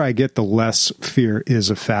 the older I get, the less fear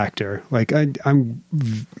is a factor. Like, I'm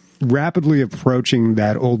rapidly approaching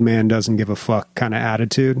that old man doesn't give a fuck kind of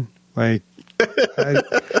attitude. Like,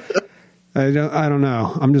 I don't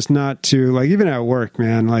know. I'm just not too, like, even at work,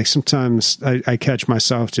 man, like sometimes I catch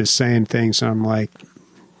myself just saying things and I'm like,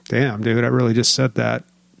 damn, dude, I really just said that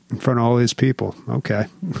in front of all these people. Okay.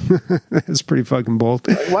 It's pretty fucking bold.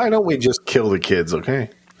 Why don't we just kill the kids,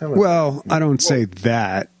 okay? Well, I don't say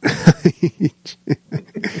that.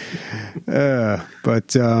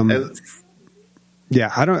 But Yeah,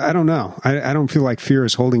 I don't know. I don't feel like fear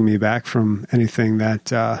is holding me back from anything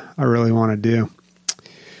that I really want to do.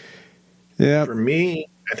 Yeah. For me,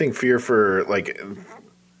 I think fear for like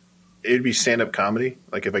it'd be stand-up comedy.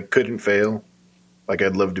 Like if I couldn't fail, like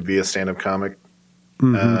I'd love to be a stand-up comic.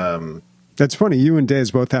 Mm-hmm. That's funny. You and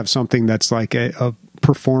Days both have something that's like a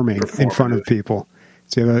performing in front of people.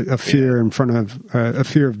 So you have a fear in front of a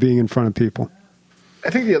fear of being in front of people. I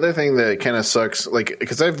think the other thing that kind of sucks, like,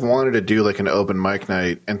 because I've wanted to do like an open mic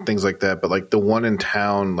night and things like that, but like the one in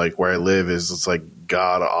town, like where I live, is it's like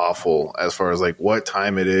god awful as far as like what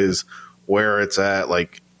time it is, where it's at.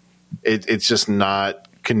 Like, it's just not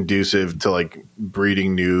conducive to like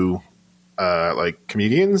breeding new like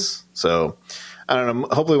comedians. So I don't know.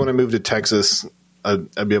 Hopefully, when I move to Texas,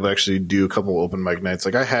 I'd be able to actually do a couple open mic nights.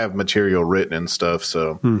 Like I have material written and stuff.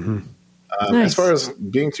 So Nice. as far as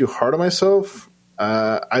being too hard on myself.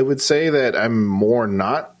 I would say that I'm more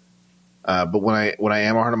not, but when I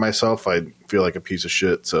am hard on myself, I feel like a piece of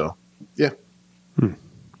shit. So, yeah.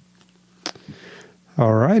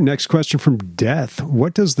 All right. Next question from Death.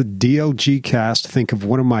 What does the DLG cast think of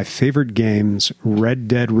one of my favorite games, Red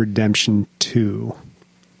Dead Redemption 2?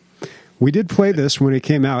 We did play this when it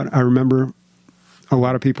came out. I remember a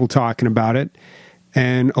lot of people talking about it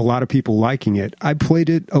and a lot of people liking it. I played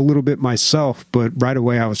it a little bit myself, but right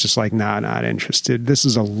away I was just like, nah, not interested. This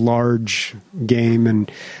is a large game, and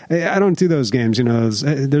I don't do those games. You know,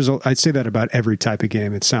 I'd say that about every type of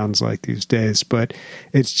game, it sounds like these days, but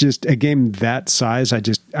it's just a game that size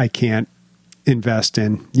I can't invest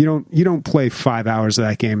in. You don't play 5 hours of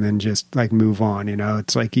that game and then just like move on, you know?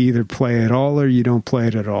 It's like you either play it all or you don't play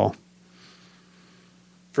it at all.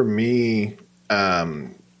 For me,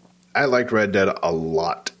 I liked Red Dead a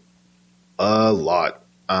lot.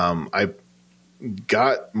 I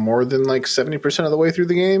got more than like 70% of the way through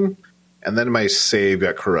the game, and then my save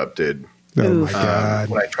got corrupted. Oh my God.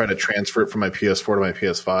 When I tried to transfer it from my PS4 to my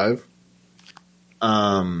PS5.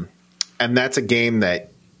 And that's a game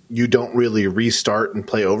that you don't really restart and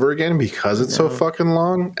play over again because it's so fucking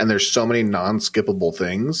long and there's so many non-skippable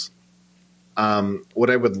things. What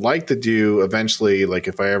I would like to do eventually, like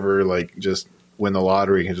if I ever like just win the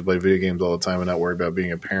lottery and just play video games all the time and not worry about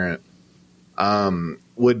being a parent,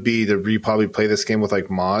 would be to probably play this game with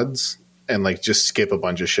like mods and like just skip a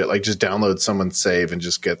bunch of shit, like just download someone's save and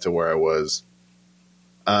just get to where I was.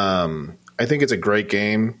 I think it's a great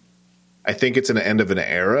game. I think it's an end of an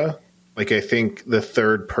era. Like I think the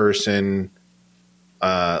third person,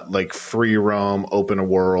 like free roam, open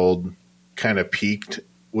world kind of peaked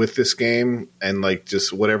with this game, and like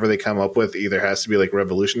just whatever they come up with either has to be like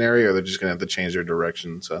revolutionary or they're just gonna have to change their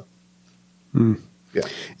direction. So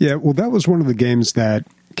yeah, well, that was one of the games that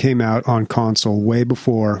came out on console way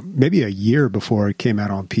before, maybe a year before it came out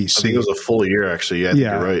on PC. I think it was a full year actually. Yeah,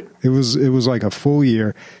 you're right. It was like a full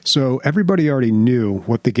year, so everybody already knew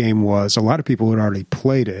what the game was. A lot of people had already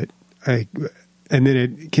played it, and then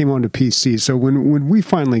it came onto PC. So when we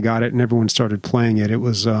finally got it and everyone started playing it, it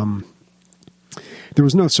was there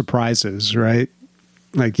was no surprises, right?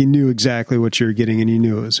 Like you knew exactly what you were getting, and you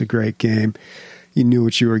knew it was a great game. You knew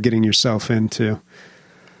what you were getting yourself into.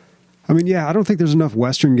 I mean, yeah, I don't think there's enough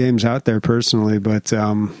Western games out there personally, but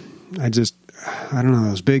I don't know,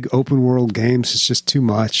 those big open world games, it's just too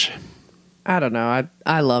much. I don't know.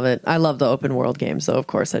 I love it. I love the open world games, though. Of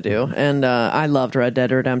course I do. And I loved Red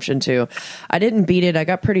Dead Redemption 2. I didn't beat it. I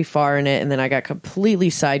got pretty far in it, and then I got completely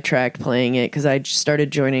sidetracked playing it because I just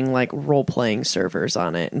started joining like role-playing servers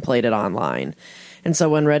on it and played it online. And so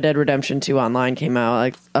when Red Dead Redemption 2 Online came out,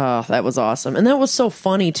 like, oh, that was awesome. And that was so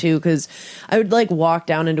funny, too, because I would, like, walk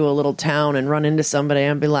down into a little town and run into somebody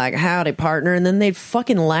and be like, howdy, partner. And then they'd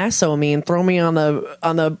fucking lasso me and throw me on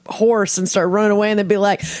the horse and start running away. And they'd be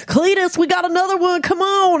like, Cletus, we got another one. Come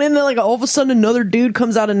on. And then, like, all of a sudden another dude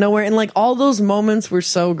comes out of nowhere. And, like, all those moments were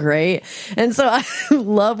so great. And so I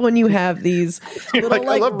love when you have these little, like,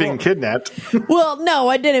 I love being kidnapped. Well, no,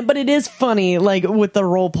 I didn't. But it is funny, like, with the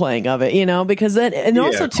role-playing of it, you know, because then and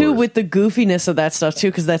also too with the goofiness of that stuff too,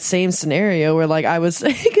 because that same scenario where like I was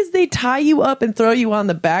because they tie you up and throw you on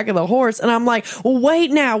the back of the horse, and I'm like, well,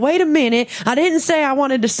 wait a minute, I didn't say I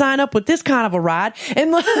wanted to sign up with this kind of a ride,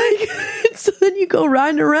 and like so then you go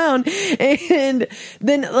riding around, and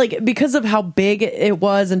then like because of how big it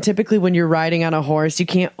was, and typically when you're riding on a horse, you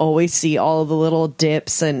can't always see all of the little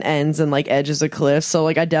dips and ends and like edges of cliffs. So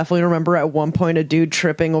like I definitely remember at one point a dude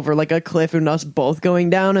tripping over like a cliff and us both going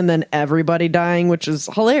down, and then everybody dying, which is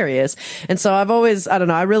hilarious. And so I've always, I don't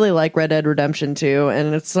know, I really like Red Dead Redemption 2,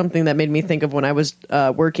 and it's something that made me think of when I was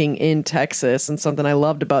working in Texas, and something I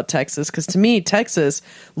loved about Texas, because to me Texas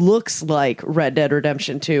looks like Red Dead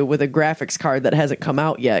Redemption 2 with a graphic graphics card that hasn't come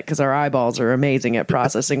out yet because our eyeballs are amazing at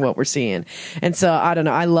processing what we're seeing. And so I don't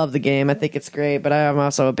know. I love the game. I think it's great, but I am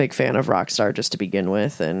also a big fan of Rockstar just to begin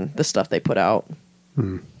with and the stuff they put out.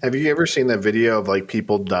 Have you ever seen that video of like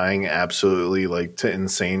people dying absolutely like to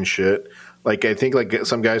insane shit? Like I think like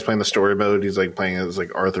some guy's playing the story mode. He's like playing as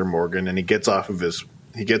like Arthur Morgan, and he gets off of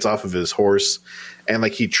his horse, and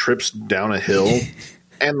like he trips down a hill.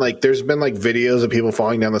 And like there's been like videos of people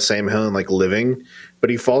falling down the same hill and like living, but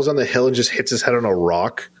he falls on the hill and just hits his head on a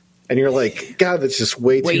rock. And you're like, God, that's just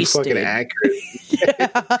way too fucking accurate.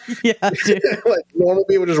 Yeah, dude. Like normal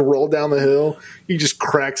people just roll down the hill. He just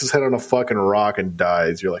cracks his head on a fucking rock and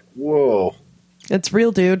dies. You're like, whoa. It's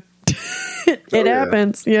real, dude. It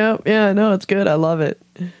happens. Yeah, no, it's good. I love it.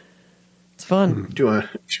 It's fun. Do you want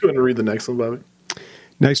to read the next one, Bobby?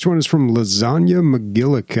 Next one is from Lasagna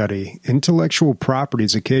McGillicuddy. Intellectual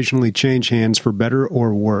properties occasionally change hands for better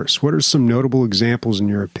or worse. What are some notable examples in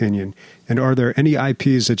your opinion? And are there any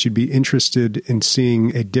IPs that you'd be interested in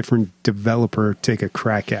seeing a different developer take a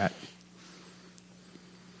crack at?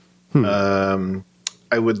 I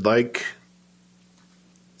would like...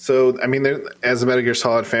 So, I mean, as a Metal Gear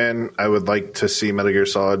Solid fan, I would like to see Metal Gear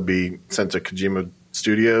Solid be sent to Kojima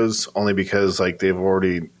Studios, only because like they've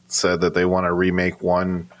already said that they want to remake 1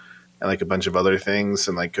 and like a bunch of other things,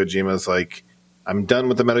 and like Kojima's like, I'm done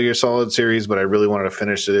with the Metal Gear Solid series, but I really wanted to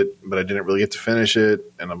finish it, but I didn't really get to finish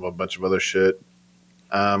it, and a bunch of other shit.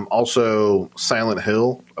 Also, Silent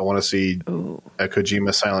Hill. I want to see a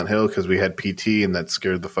Kojima Silent Hill because we had PT, and that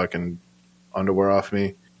scared the fucking underwear off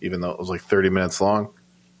me, even though it was like 30 minutes long.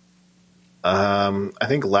 I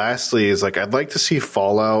think lastly is like I'd like to see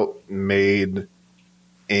Fallout made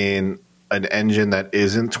in an engine that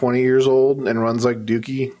isn't 20 years old and runs like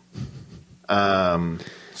Dookie.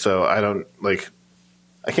 So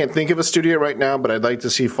I can't think of a studio right now, but I'd like to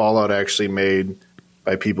see Fallout actually made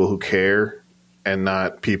by people who care and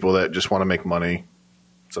not people that just want to make money.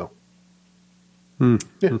 So,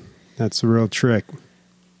 yeah, That's the real trick.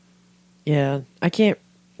 Yeah, I can't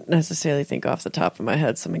necessarily think off the top of my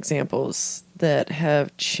head some examples that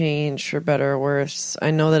have changed for better or worse. I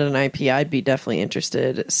know that an IP I'd be definitely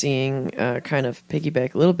interested seeing kind of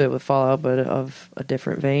piggyback a little bit with Fallout, but of a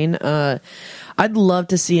different vein. I'd love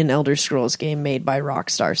to see an Elder Scrolls game made by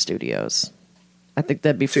Rockstar Studios. I think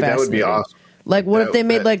that'd be fascinating. That would be awesome. Like, what if they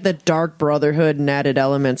made like the Dark Brotherhood and added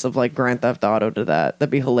elements of like Grand Theft Auto to that? That'd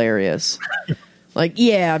be hilarious. Like,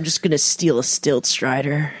 yeah, I'm just gonna steal a Stilt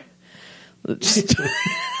Strider. Just,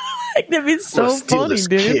 like, that'd be so funny,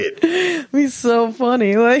 dude. It'd be so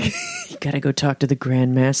funny. Like, you gotta go talk to the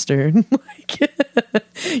Grandmaster. And,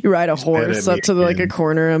 like, you ride a horse up to like a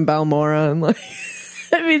corner in Balmora, and like,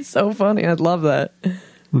 that'd be so funny. I'd love that.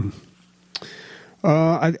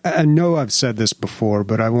 I know I've said this before,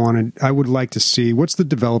 but I would like to see what's the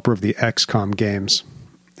developer of the XCOM games.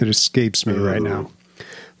 It escapes me right now.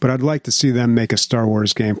 But I'd like to see them make a Star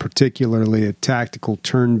Wars game, particularly a tactical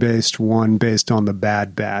turn-based one based on the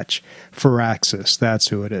Bad Batch. Firaxis, that's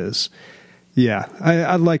who it is. Yeah,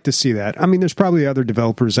 I'd like to see that. I mean, there's probably other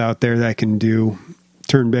developers out there that can do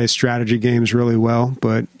turn-based strategy games really well,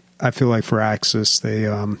 but I feel like Firaxis,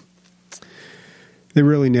 they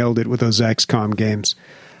really nailed it with those XCOM games.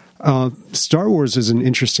 Star Wars is an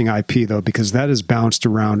interesting IP, though, because that has bounced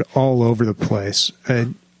around all over the place.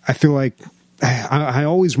 I feel like I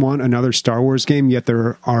always want another Star Wars game, yet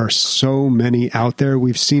there are so many out there.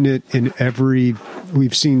 We've seen it in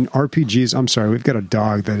we've seen RPGs. I'm sorry, we've got a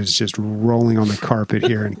dog that is just rolling on the carpet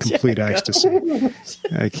here in complete ecstasy.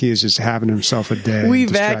 Like he is just having himself a day. We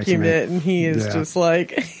vacuumed it, and he is just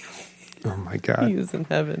like, oh my God. He is in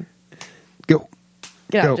heaven. Go.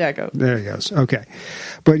 Get out, Jacko. There he goes. Okay.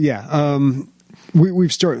 But yeah,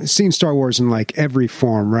 we've seen Star Wars in like every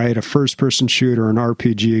form, right? A first-person shooter, an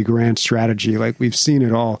RPG, grand strategy. Like we've seen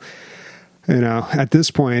it all. You know, at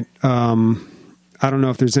this point, I don't know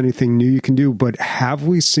if there's anything new you can do, but have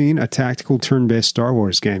we seen a tactical turn-based Star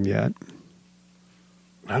Wars game yet?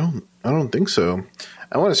 I don't think so.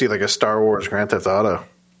 I want to see like a Star Wars Grand Theft Auto.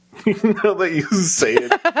 Now that you say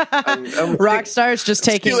it, Rockstar's just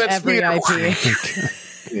taking every IP.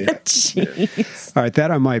 Yeah. Jeez. All right,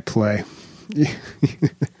 that I might play.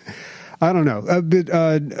 I don't know.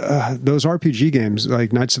 Those RPG games,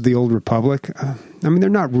 like Knights of the Old Republic, I mean, they're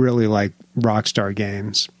not really like Rockstar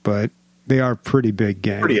games, but they are pretty big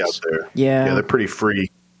games. Pretty out there. Yeah, they're pretty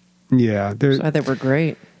free. Yeah. They were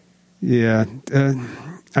great. Yeah.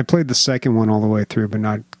 I played the second one all the way through, but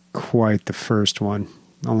not quite the first one.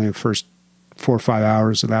 Only the first 4 or 5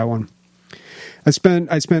 hours of that one. I spent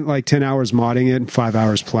like 10 hours modding it and 5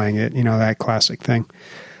 hours playing it. You know, that classic thing.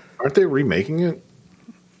 Aren't they remaking it?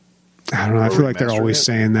 I don't know. I feel like they're always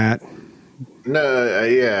saying that. No,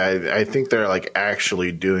 yeah, I think they're like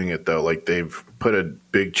actually doing it though. Like they've put a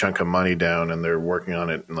big chunk of money down and they're working on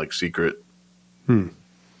it in like secret. Well,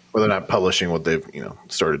 they're not publishing what they've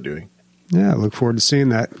started doing. Yeah, I look forward to seeing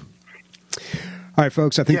that. All right,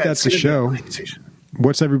 folks, I think that's the show.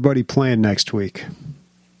 What's everybody playing next week?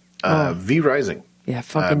 V Rising. Yeah,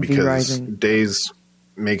 fucking V because Rising. Days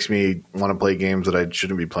makes me want to play games that I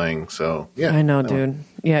shouldn't be playing. So yeah, I know, dude.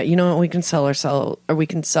 Yeah, you know what? We can sell our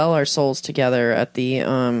souls together at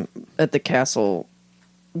the castle.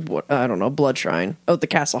 What, I don't know, Blood Shrine. Oh, the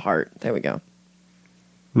Castle Heart. There we go.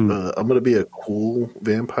 I'm gonna be a cool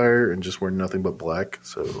vampire and just wear nothing but black.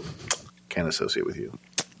 So can't associate with you.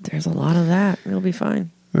 There's a lot of that. It'll be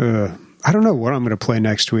fine. I don't know what I'm going to play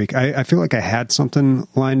next week. I feel like I had something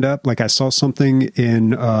lined up. Like I saw something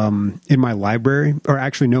in my library, or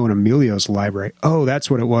actually no, in Emilio's library. Oh, that's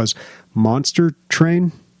what it was. Monster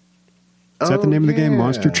Train. Is that the name of the game?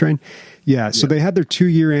 Monster Train. Yeah. So they had their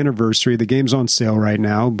 2-year anniversary. The game's on sale right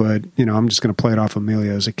now, but I'm just going to play it off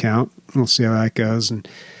Emilio's account. We'll see how that goes. And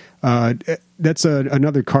that's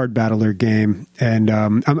another card battler game, and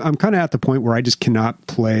I'm kind of at the point where I just cannot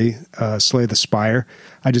play Slay the Spire.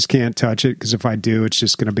 I just can't touch it because if I do, it's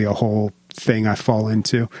just going to be a whole thing I fall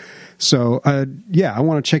into. So I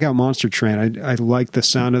want to check out Monster Train. I like the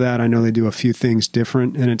sound of that. I know they do a few things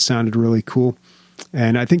different, and it sounded really cool.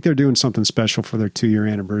 And I think they're doing something special for their 2-year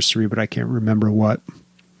anniversary, but I can't remember what.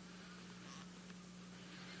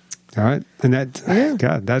 All right, and that's it.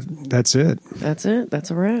 That's it.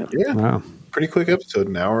 That's a wrap. Yeah. Wow. Pretty quick episode,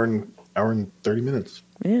 an hour and 30 minutes.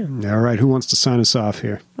 Yeah. All right, who wants to sign us off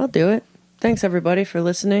here? I'll do it. Thanks, everybody, for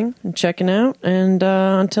listening and checking out. And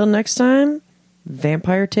until next time,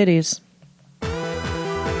 vampire titties.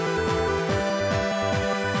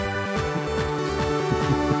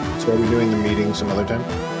 So are we doing the meeting some other time?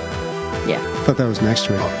 Yeah. I thought that was next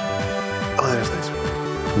week. Oh, that's next week.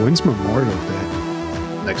 When's Memorial Day?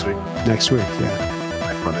 Next week. Next week, yeah.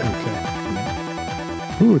 Next Monday.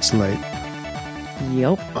 Okay. Ooh, it's late.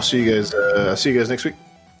 Yep. I'll see you guys. Next week.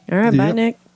 All right. Bye, Yep. Nick.